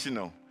not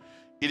optional.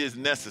 It is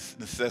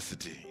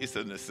necessity. It's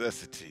a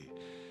necessity.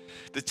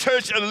 The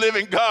church of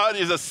living God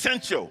is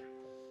essential.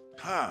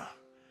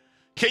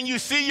 Can you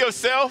see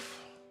yourself?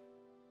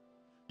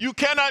 You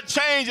cannot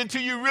change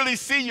until you really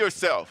see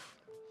yourself.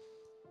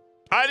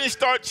 I didn't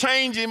start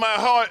changing my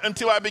heart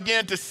until I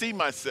began to see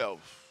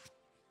myself.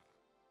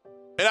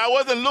 And I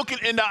wasn't looking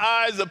in the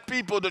eyes of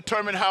people to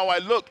determine how I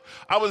looked.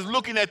 I was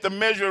looking at the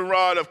measuring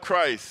rod of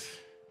Christ.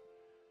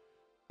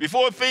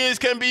 Before things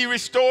can be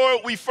restored,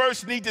 we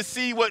first need to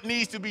see what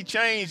needs to be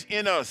changed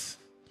in us.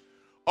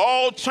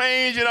 All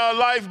change in our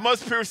life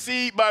must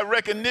proceed by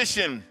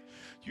recognition.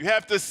 You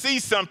have to see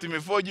something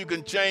before you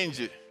can change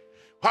it.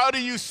 How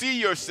do you see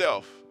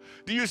yourself?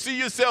 Do you see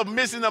yourself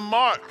missing the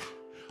mark?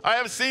 I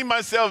have seen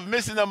myself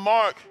missing the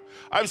mark.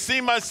 I've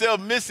seen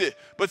myself miss it.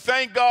 But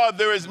thank God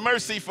there is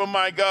mercy from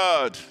my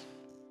God.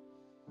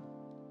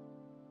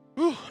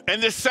 Whew.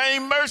 And the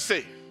same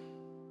mercy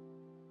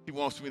He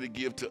wants me to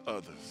give to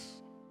others.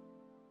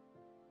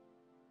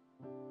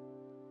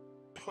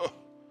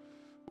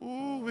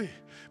 Ooh,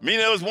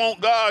 many of us want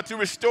God to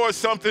restore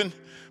something.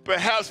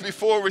 Perhaps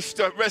before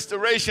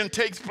restoration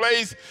takes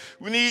place,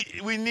 we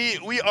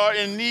are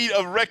in need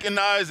of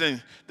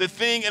recognizing the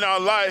thing in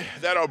our life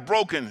that are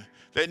broken,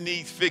 that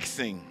needs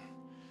fixing,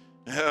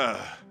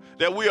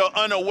 that we are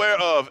unaware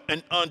of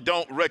and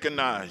don't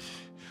recognize.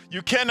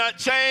 You cannot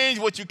change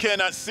what you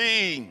cannot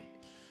see.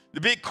 The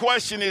big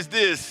question is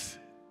this.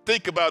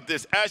 Think about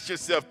this. Ask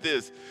yourself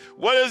this.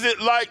 What is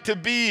it like to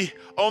be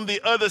on the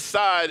other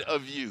side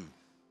of you?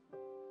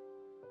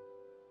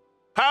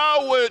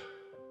 How would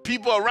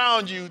people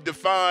around you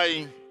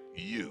define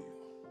you?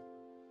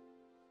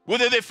 Will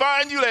they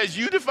define you as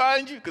you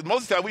define you? Because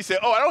most of the time we say,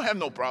 oh, I don't have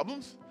no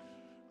problems.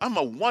 I'm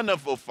a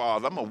wonderful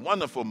father. I'm a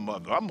wonderful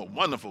mother. I'm a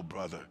wonderful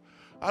brother.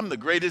 I'm the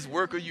greatest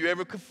worker you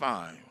ever could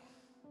find.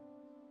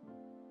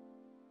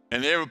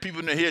 And there were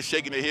people in here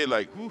shaking their head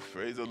like,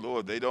 praise the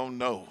Lord, they don't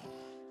know.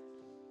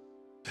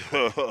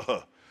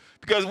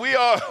 Because we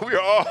all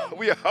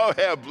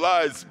have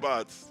blind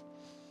spots.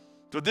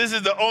 So this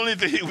is the only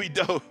thing we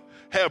don't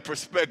have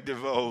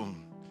perspective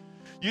on.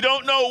 You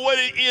don't know what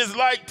it is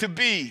like to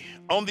be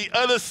on the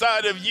other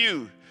side of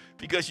you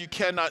because you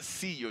cannot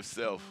see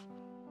yourself.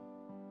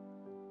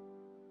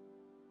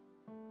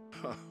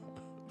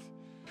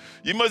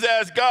 You must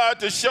ask God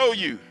to show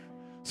you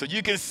so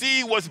you can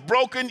see what's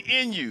broken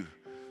in you,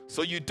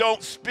 so you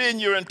don't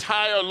spend your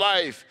entire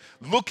life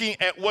looking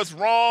at what's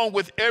wrong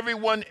with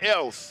everyone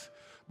else,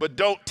 but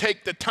don't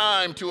take the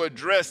time to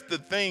address the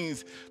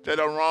things that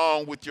are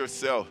wrong with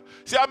yourself.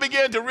 See, I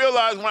began to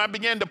realize when I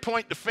began to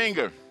point the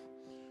finger,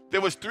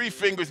 there was 3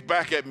 fingers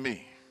back at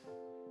me.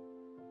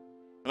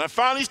 And I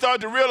finally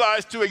started to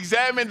realize to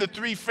examine the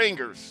 3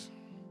 fingers.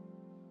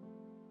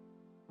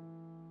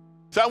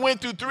 So I went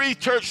through 3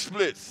 church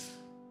splits.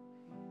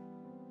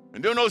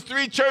 And during those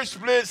 3 church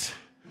splits,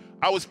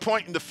 I was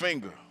pointing the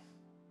finger.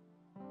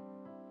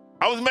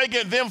 I was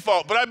making them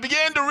fault. But I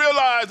began to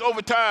realize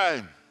over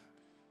time,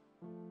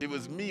 it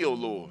was me, oh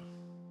Lord.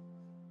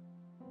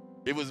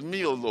 It was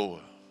me, oh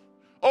Lord.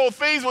 Oh,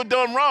 things were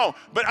done wrong,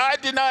 but I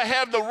did not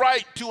have the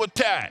right to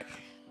attack.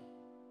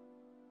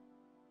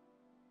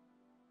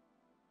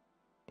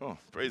 Oh,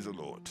 praise the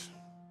Lord.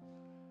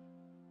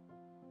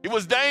 It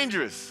was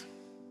dangerous.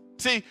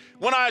 See,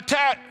 when I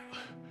attacked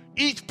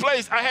each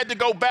place, I had to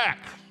go back.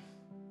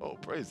 Oh,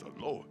 praise the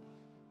Lord.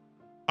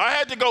 I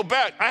had to go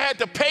back. I had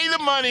to pay the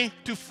money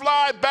to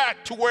fly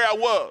back to where I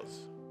was,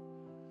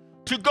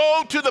 to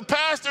go to the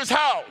pastor's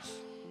house,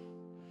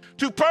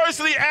 to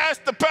personally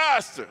ask the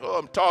pastor, oh,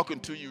 I'm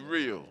talking to you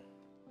real,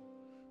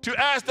 to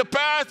ask the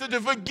pastor to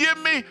forgive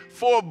me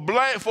for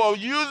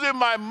using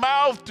my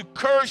mouth to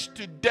curse,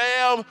 to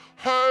damn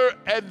her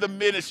and the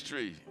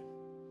ministry.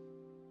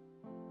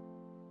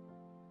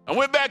 I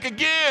went back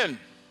again.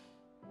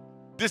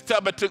 This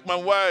time I took my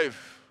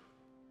wife.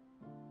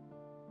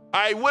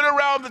 I went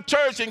around the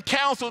church and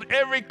counseled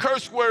every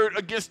curse word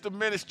against the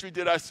ministry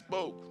that I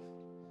spoke.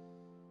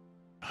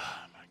 Oh,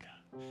 my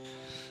God.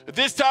 At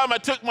this time, I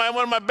took one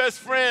of my best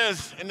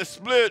friends in the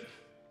split,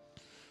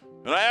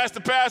 and I asked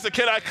the pastor,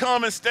 can I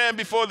come and stand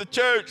before the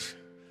church?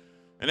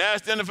 And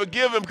asked them to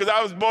forgive him because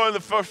I was born in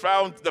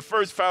the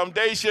first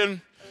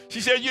foundation. She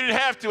said, you didn't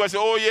have to. I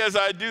said, oh, yes,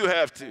 I do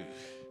have to.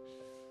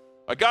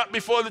 I got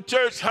before the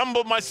church,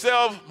 humbled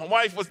myself. My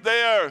wife was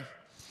there,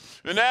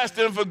 and asked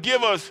them to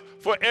forgive us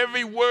for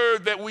every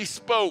word that we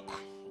spoke.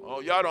 Oh,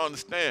 y'all don't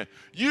understand.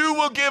 You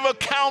will give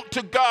account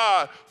to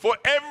God for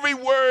every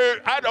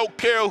word. I don't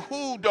care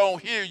who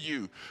don't hear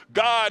you.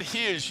 God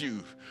hears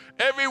you.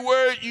 Every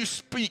word you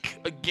speak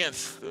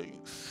against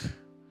things.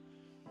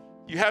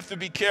 You have to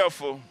be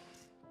careful.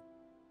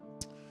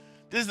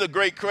 This is a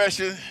great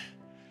question.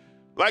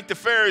 Like the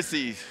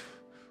Pharisees,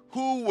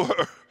 who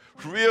were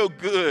real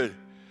good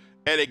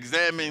at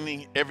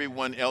examining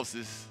everyone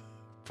else's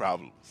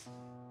problems.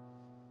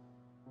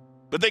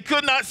 But they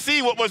could not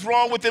see what was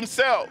wrong with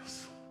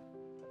themselves.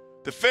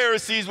 The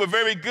Pharisees were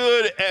very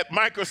good at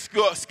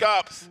microscopes.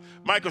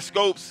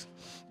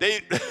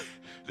 They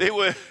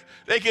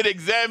could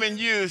examine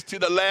you to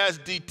the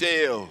last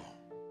detail.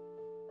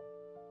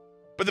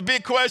 But the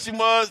big question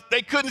was,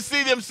 they couldn't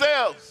see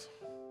themselves.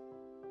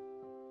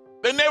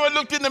 They never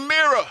looked in the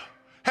mirror.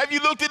 Have you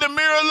looked in the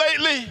mirror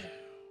lately?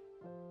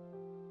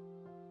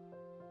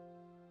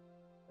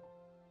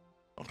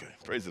 Okay,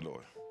 praise the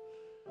Lord.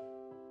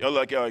 Y'all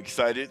like y'all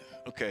excited?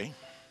 Okay.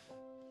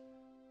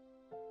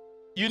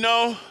 You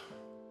know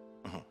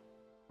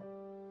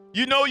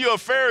you're a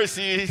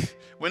Pharisee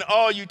when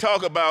all you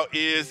talk about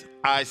is,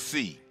 I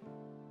see.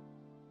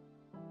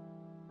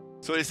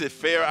 So they said,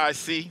 fair I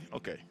see?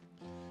 Okay.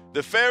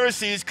 The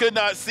Pharisees could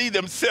not see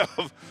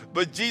themselves,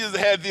 but Jesus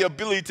had the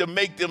ability to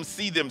make them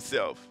see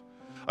themselves.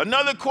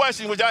 Another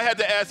question which I had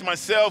to ask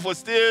myself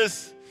was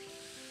this: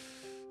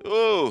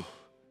 could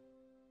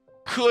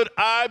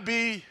I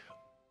be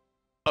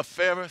a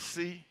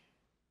Pharisee?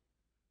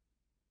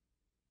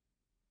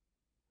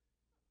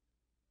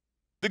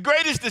 The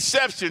greatest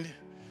deception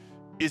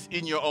is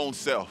in your own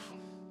self.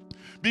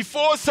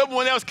 Before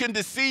someone else can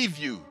deceive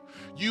you,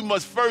 you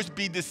must first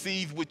be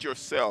deceived with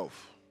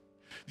yourself.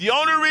 The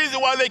only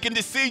reason why they can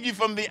deceive you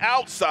from the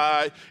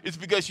outside is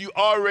because you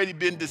already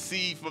been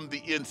deceived from the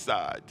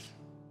inside.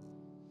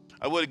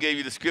 I would have gave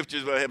you the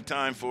scriptures, but I have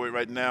time for it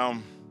right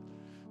now.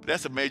 But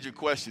that's a major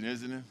question,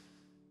 isn't it?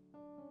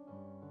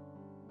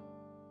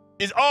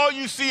 Is all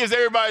you see is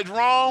everybody's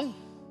wrong?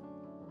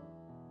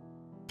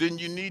 Then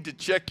you need to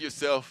check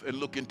yourself and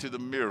look into the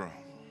mirror.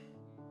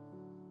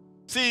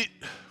 See,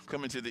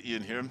 coming to the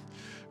end here,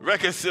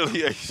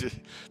 reconciliation.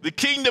 The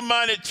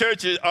kingdom-minded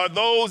churches are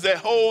those that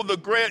hold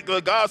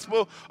the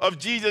gospel of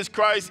Jesus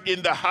Christ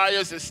in the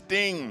highest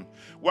esteem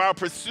while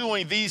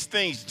pursuing these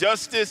things: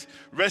 justice,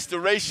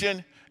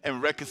 restoration,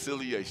 and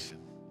reconciliation.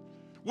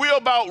 We're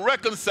about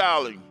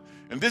reconciling,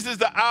 and this is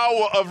the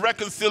hour of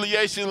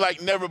reconciliation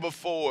like never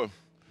before.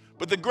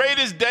 But the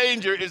greatest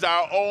danger is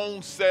our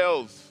own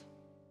selves.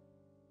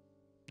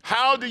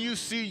 How do you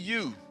see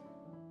you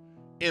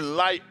in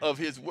light of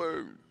his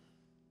word?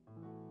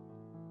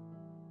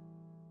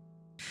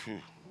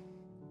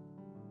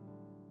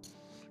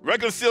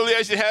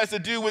 Reconciliation has to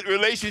do with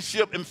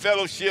relationship and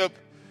fellowship.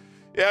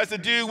 It has to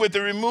do with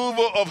the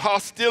removal of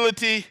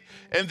hostility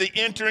and the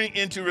entering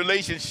into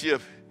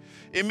relationship.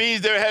 It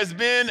means there has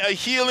been a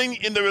healing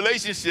in the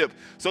relationship.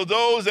 So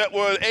those that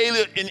were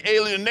in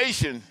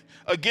alienation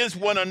against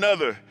one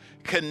another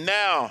can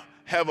now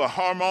have a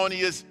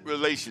harmonious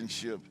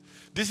relationship.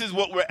 This is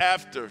what we're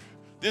after.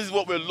 This is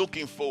what we're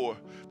looking for.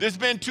 There's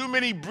been too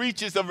many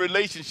breaches of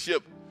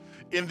relationship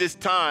in this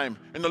time.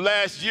 In the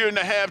last year and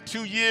a half,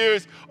 2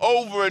 years,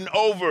 over and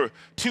over,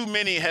 too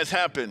many has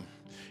happened.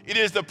 It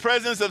is the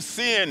presence of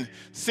sin.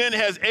 Sin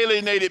has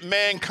alienated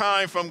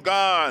mankind from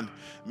God.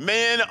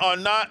 Men are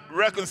not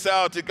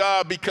reconciled to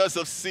God because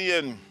of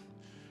sin.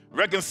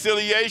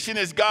 Reconciliation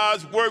is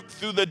God's work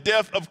through the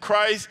death of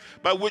Christ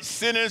by which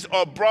sinners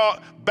are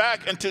brought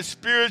back into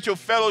spiritual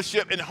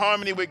fellowship and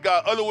harmony with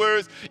God. In other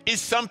words,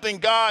 it's something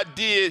God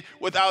did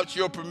without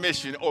your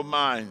permission or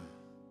mine.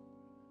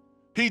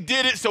 He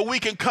did it so we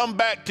can come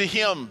back to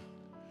him,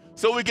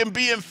 so we can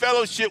be in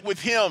fellowship with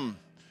him.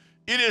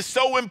 It is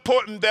so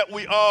important that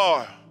we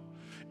are.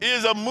 It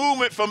is a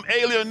movement from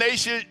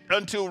alienation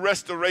unto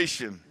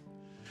restoration.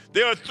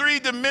 There are 3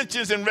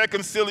 dimensions in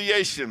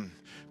reconciliation.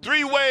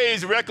 3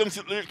 ways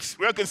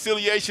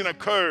reconciliation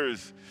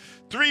occurs.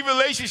 3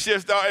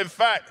 relationships that are in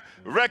fact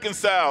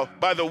reconciled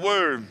by the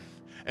word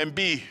and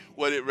be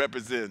what it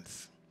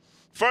represents.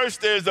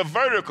 First, there's the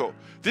vertical.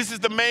 This is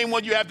the main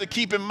one you have to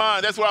keep in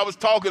mind. That's what I was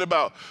talking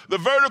about. The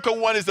vertical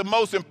one is the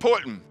most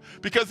important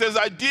because as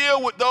I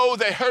deal with those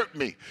that hurt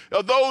me,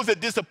 or those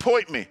that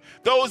disappoint me,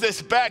 those that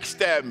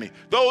backstab me,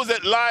 those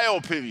that lie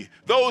on me,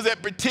 those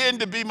that pretend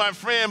to be my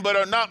friend but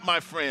are not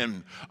my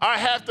friend, I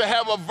have to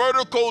have a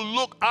vertical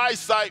look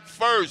eyesight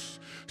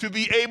first to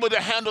be able to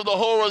handle the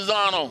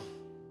horizontal.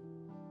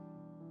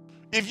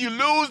 If you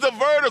lose the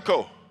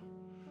vertical,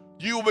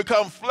 you will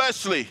become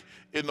fleshly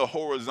in the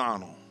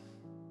horizontal.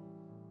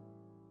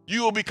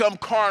 You will become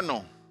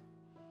carnal,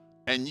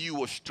 and you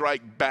will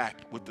strike back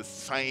with the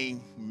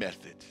same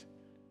method,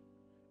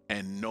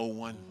 and no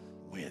one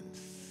wins.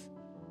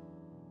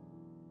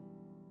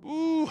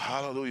 Ooh,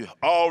 hallelujah.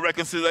 All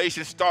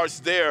reconciliation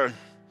starts there.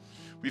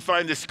 We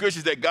find the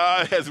scriptures that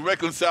God has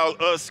reconciled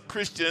us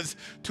Christians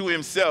to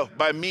himself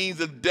by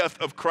means of the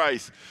death of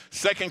Christ.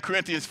 2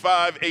 Corinthians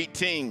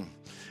 5:18.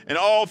 And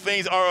all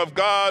things are of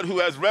God, who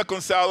has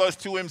reconciled us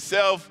to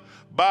himself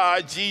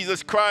by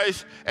Jesus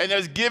Christ, and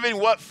has given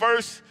what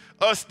first?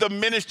 Us the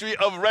ministry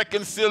of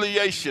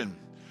reconciliation.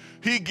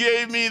 He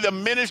gave me the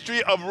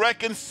ministry of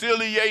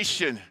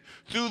reconciliation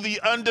through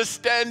the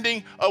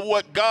understanding of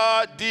what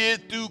God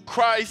did through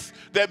Christ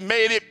that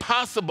made it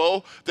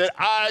possible that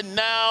I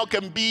now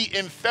can be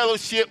in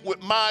fellowship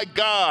with my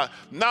God,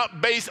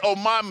 not based on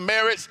my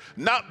merits,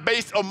 not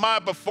based on my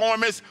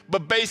performance,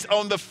 but based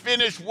on the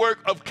finished work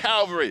of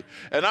Calvary.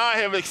 And I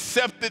have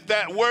accepted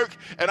that work,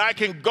 and I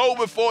can go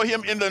before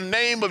him in the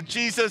name of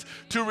Jesus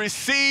to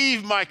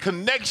receive my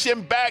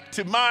connection back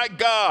to my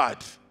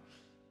God.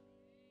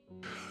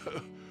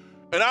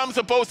 And I'm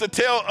supposed to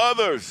tell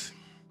others,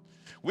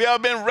 we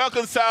have been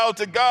reconciled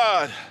to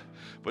God,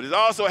 but it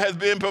also has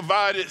been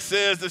provided,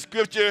 says the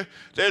scripture,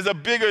 there's a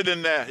bigger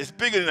than that. It's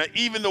bigger than that.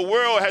 Even the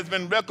world has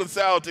been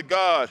reconciled to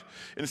God.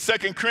 In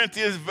 2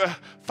 Corinthians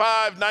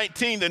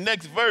 5:19, the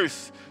next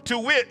verse, to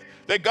wit,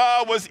 that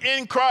God was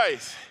in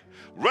Christ,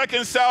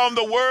 reconciling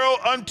the world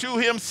unto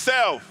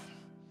himself,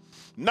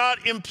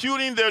 not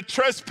imputing their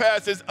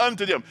trespasses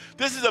unto them.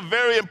 This is a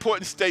very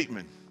important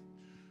statement.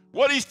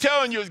 What he's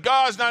telling you is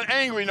God's not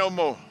angry no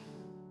more.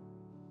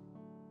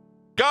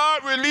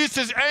 God released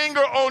his anger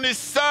on his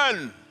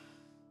son.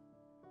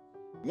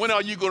 When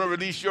are you going to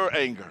release your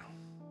anger?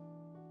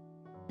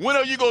 When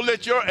are you going to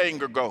let your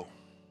anger go?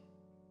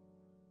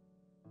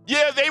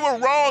 Yeah, they were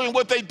wrong in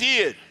what they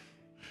did.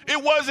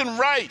 It wasn't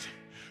right.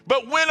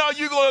 But when are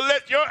you going to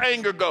let your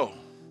anger go?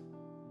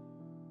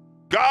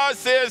 God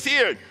says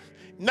here,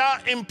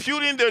 not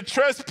imputing their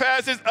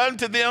trespasses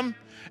unto them,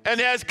 and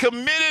has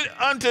committed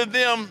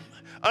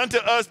unto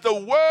us the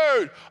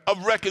word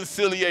of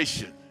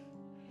reconciliation.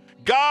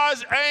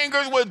 God's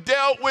anger was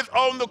dealt with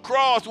on the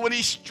cross when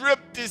he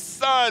stripped his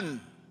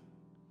son.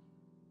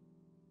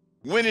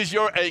 When is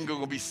your anger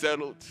going to be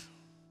settled?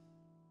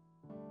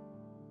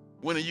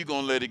 When are you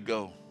going to let it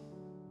go?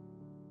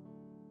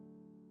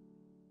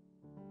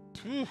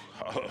 Whew,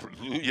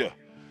 hallelujah.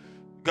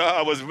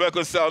 God was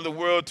reconciling the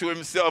world to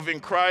himself in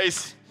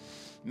Christ,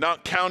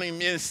 not counting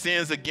men's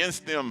sins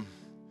against them.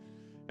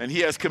 And he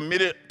has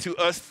committed to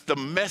us the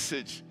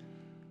message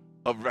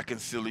of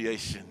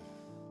reconciliation.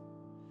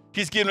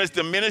 He's given us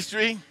the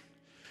ministry.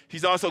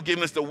 He's also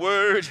given us the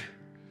word.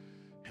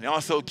 And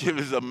also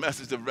given us a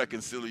message of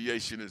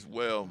reconciliation as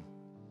well.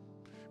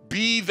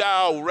 Be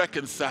thou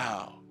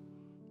reconciled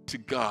to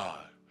God.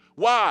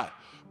 Why?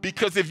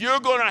 Because if you're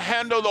going to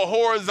handle the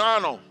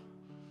horizontal,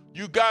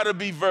 you got to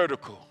be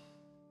vertical.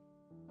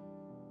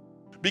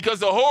 Because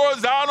the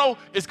horizontal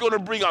is going to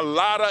bring a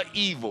lot of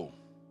evil,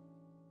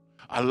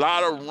 a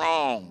lot of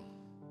wrong,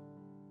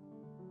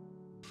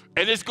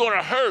 and it's going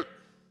to hurt.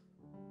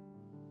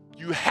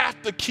 You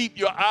have to keep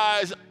your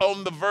eyes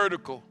on the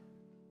vertical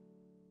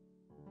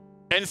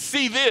and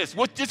see this.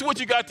 Just what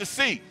you got to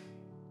see.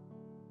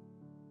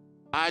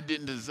 I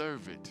didn't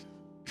deserve it.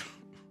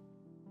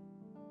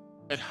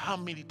 And how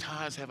many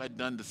times have I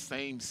done the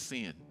same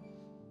sin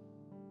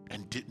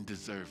and didn't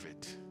deserve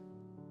it?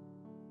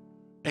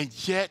 And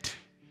yet,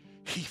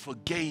 he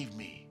forgave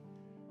me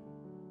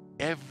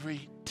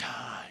every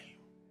time.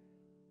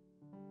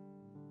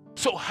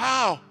 So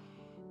how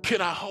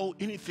can I hold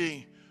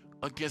anything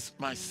against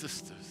my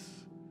sisters?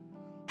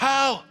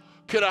 How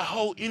can I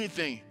hold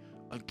anything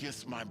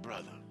against my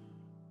brother?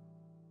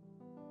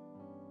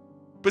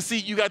 But see,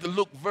 you got to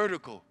look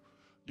vertical.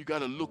 You got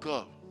to look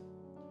up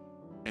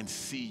and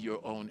see your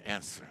own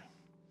answer.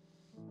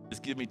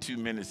 Just give me 2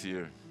 minutes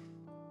here.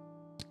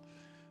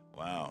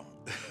 Wow.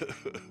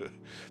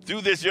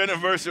 Through this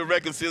universal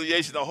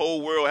reconciliation, the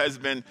whole world has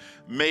been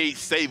made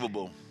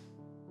savable,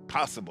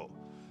 possible.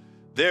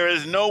 There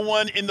is no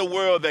one in the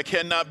world that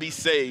cannot be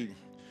saved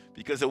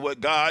because of what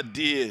God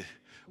did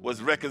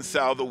was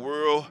reconcile the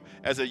world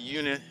as a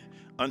unit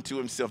unto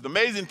himself. The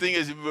amazing thing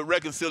is with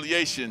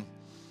reconciliation,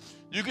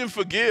 you can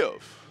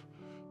forgive,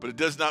 but it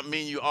does not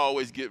mean you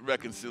always get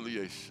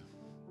reconciliation.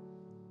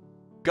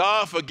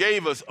 God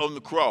forgave us on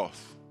the cross.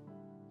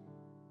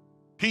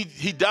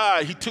 He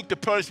died, he took the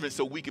punishment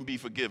so we can be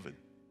forgiven.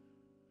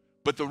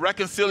 But the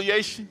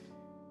reconciliation,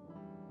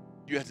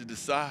 you have to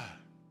decide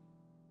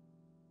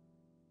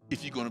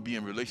if you're going to be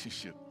in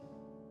relationship.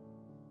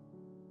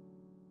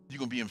 You're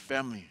going to be in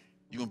family.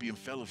 You're going to be in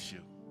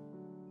fellowship.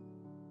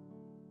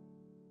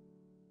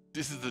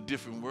 This is a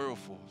different world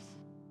for us.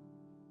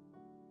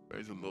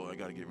 Praise the Lord. I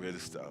got to get ready to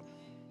stop.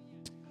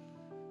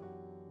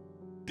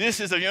 This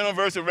is a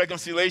universal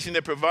reconciliation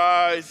that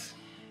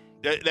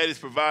is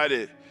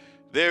provided.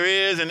 There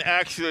is an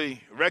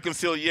actually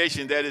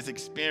reconciliation that is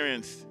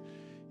experienced.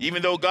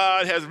 Even though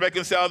God has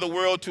reconciled the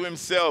world to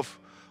himself,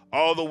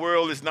 all the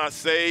world is not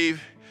saved.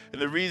 And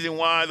the reason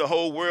why the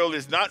whole world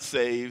is not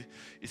saved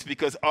is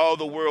because all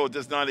the world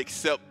does not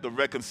accept the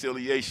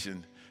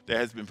reconciliation that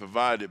has been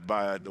provided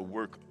by the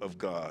work of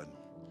God.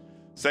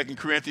 2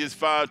 Corinthians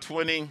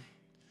 5:20,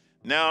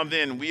 now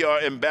then, we are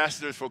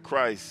ambassadors for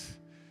Christ,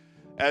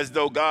 as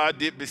though God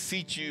did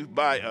beseech you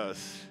by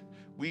us.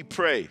 We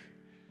pray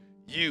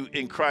you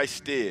in Christ's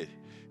stead,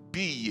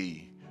 be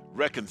ye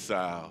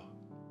reconciled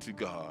to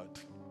God.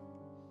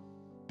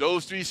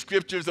 Those 3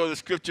 scriptures are the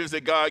scriptures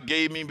that God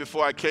gave me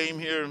before I came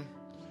here,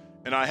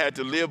 and I had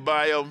to live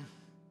by them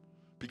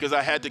because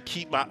I had to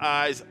keep my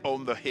eyes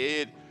on the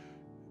head,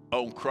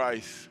 on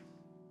Christ.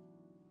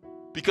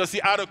 Because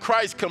see, out of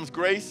Christ comes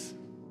grace,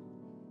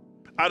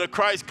 out of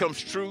Christ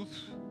comes truth,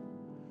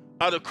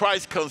 out of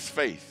Christ comes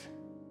faith.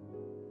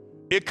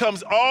 It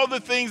comes all the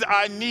things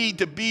I need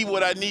to be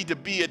what I need to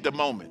be at the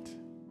moment.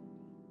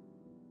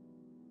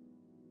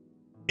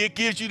 It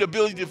gives you the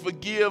ability to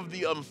forgive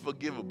the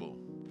unforgivable.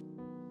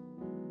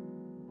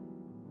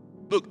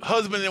 Look,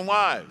 husbands and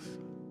wives,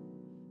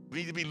 we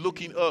need to be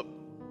looking up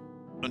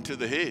unto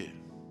the head.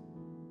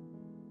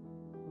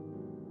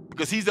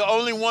 Because he's the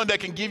only one that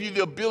can give you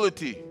the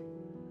ability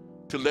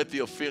to let the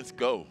offense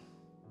go.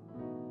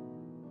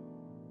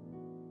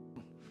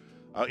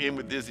 I'll end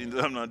with this, and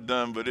I'm not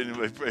done, but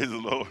anyway, praise the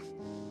Lord.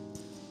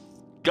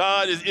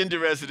 God is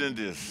interested in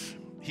this.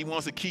 He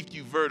wants to keep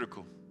you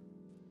vertical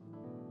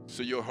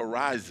so your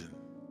horizon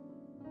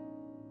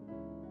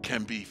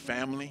can be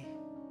family,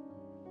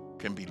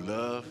 can be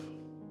love,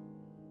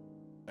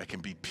 that can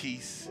be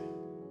peace,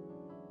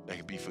 that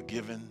can be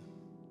forgiven,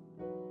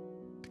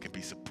 that can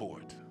be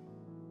support.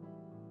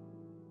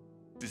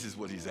 This is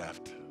what he's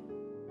after.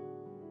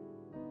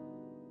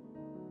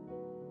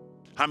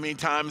 How many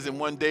times in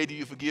one day do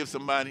you forgive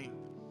somebody?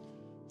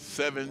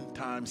 7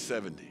 times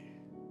 70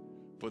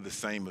 for the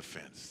same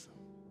offense.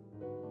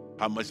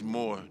 How much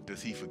more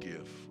does he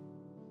forgive?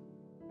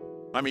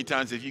 How many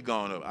times have you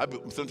gone up?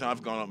 Sometimes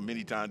I've gone up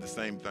many times the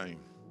same thing.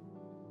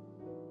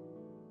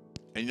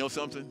 And you know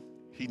something?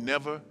 He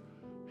never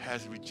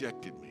has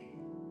rejected me.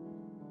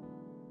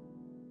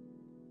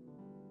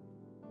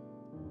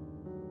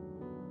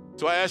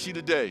 So I ask you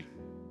today,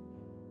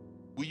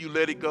 will you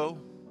let it go?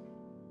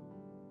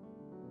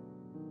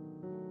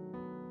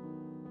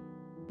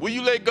 Will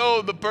you let go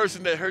of the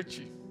person that hurt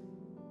you?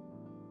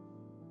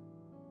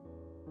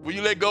 Will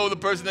you let go of the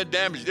person that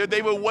damaged you?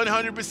 They were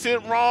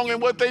 100% wrong in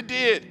what they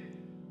did.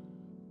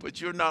 But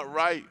you're not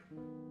right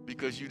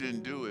because you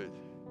didn't do it.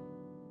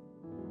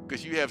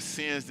 Because you have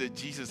sins that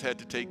Jesus had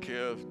to take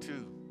care of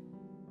too.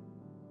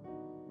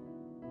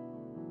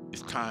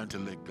 It's time to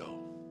let go.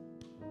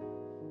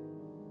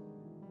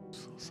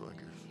 So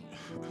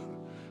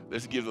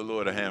let's give the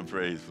Lord a hand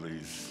praise,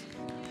 please.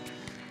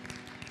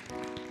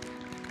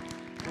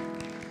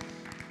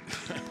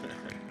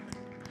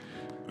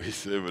 We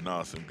serve an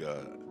awesome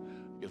God.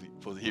 You're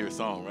supposed to hear a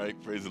song, right?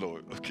 Praise the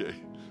Lord. Okay,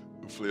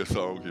 we'll play a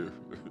song here.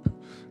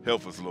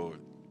 Help us, Lord.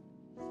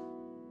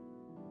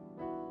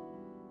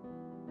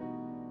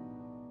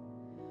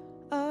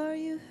 Are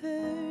you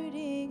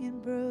hurting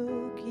and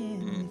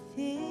broken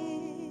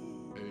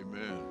within?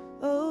 Amen.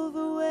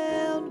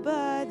 Overwhelmed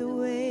by the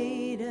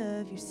weight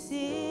of your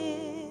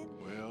sin?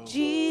 Well,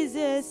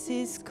 Jesus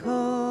is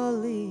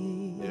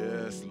calling.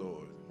 yes, Lord.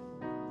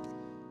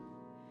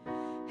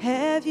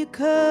 Have you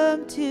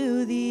come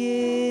to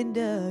the end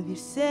of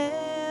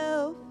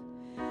yourself?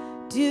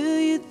 Do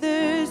you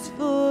thirst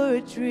for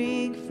a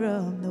drink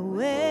from the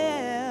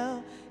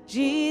well?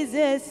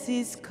 Jesus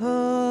is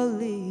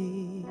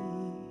calling.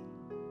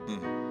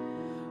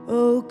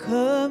 Oh,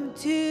 come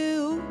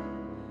to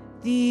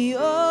the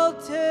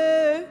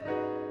altar.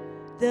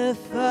 The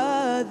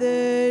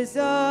Father's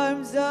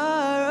arms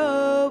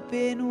are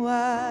open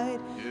wide.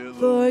 Yeah,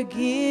 Lord.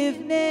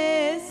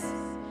 Forgiveness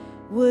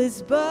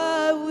was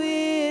bought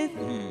with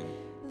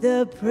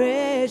the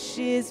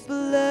precious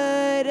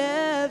blood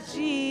of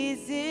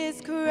Jesus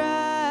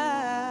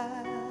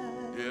Christ.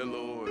 Yeah,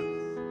 Lord.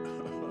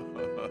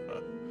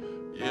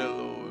 Yeah,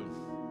 Lord.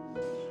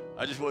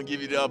 I just want to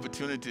give you the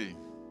opportunity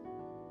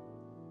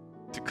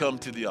to come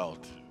to the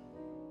altar.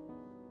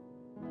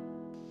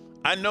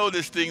 I know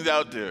there's things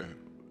out there,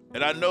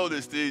 and I know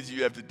there's things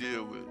you have to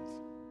deal with.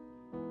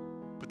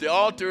 But the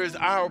altar is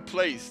our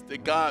place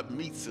that God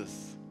meets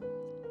us.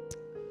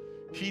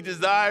 He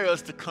desires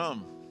us to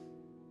come.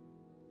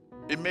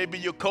 It may be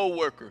your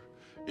coworker.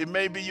 It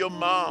may be your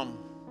mom.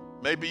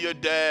 Maybe your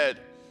dad.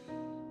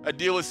 I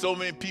deal with so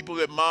many people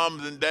that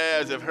moms and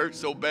dads have hurt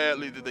so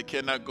badly that they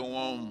cannot go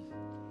on.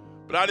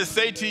 But I just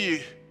say to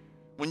you,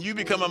 when you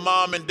become a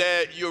mom and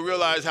dad, you'll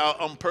realize how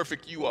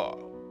imperfect you are.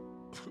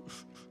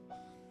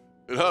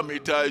 And how many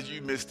times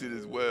you missed it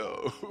as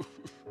well.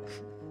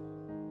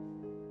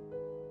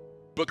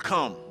 But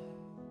come.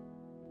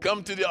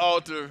 Come to the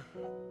altar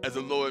as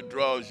the Lord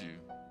draws you.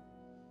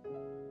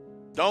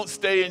 Don't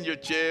stay in your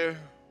chair.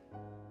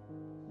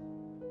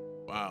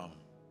 Wow.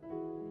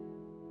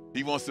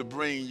 He wants to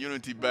bring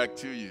unity back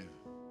to you.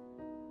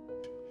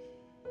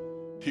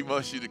 He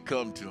wants you to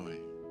come to him.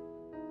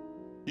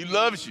 He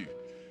loves you.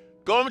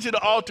 Going to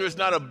the altar is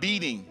not a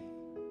beating.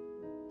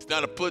 It's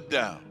not a put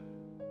down.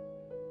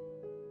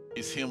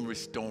 It's him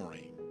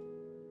restoring.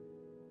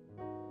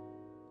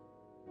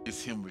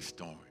 It's him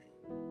restoring.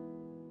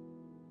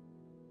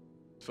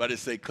 So I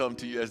just say, come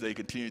to you as they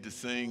continue to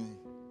sing.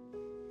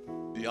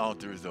 The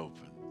altar is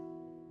open.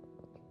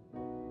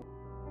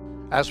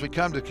 As we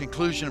come to the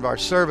conclusion of our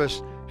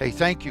service, hey,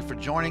 thank you for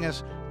joining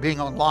us, being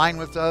online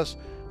with us.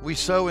 We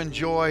so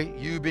enjoy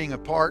you being a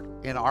part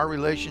in our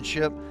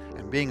relationship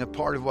and being a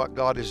part of what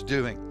God is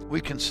doing.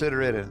 We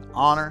consider it an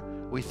honor.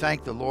 We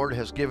thank the Lord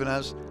has given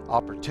us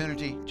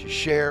opportunity to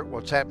share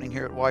what's happening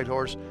here at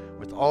Whitehorse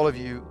with all of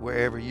you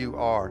wherever you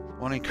are. I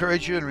want to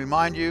encourage you and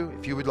remind you,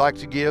 if you would like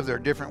to give, there are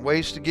different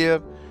ways to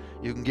give.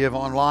 You can give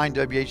online,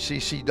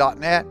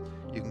 WHCC.net.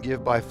 You can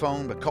give by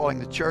phone by calling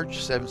the church,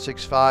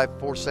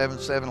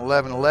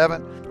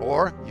 765-477-1111,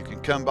 or you can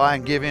come by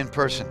and give in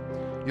person.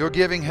 Your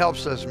giving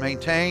helps us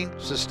maintain,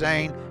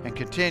 sustain, and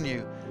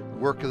continue the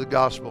work of the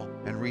gospel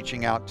and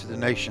reaching out to the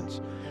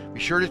nations.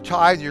 Be sure to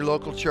tithe your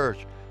local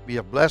church. Be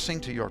a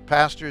blessing to your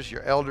pastors,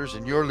 your elders,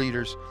 and your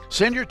leaders.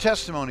 Send your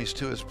testimonies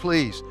to us,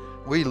 please.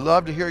 We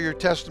love to hear your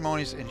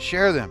testimonies and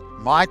share them.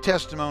 My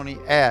testimony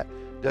at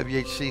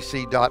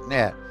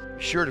WHCC.net.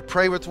 Be sure to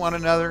pray with one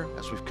another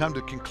as we've come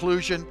to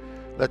conclusion.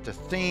 Let the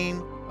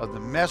theme of the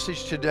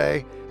message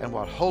today and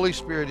what Holy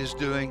Spirit is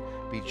doing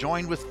be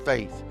joined with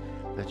faith,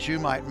 that you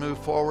might move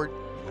forward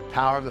in the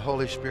power of the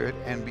Holy Spirit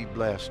and be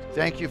blessed.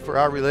 Thank you for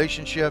our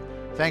relationship.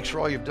 Thanks for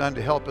all you've done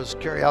to help us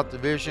carry out the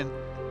vision.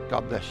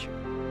 God bless you.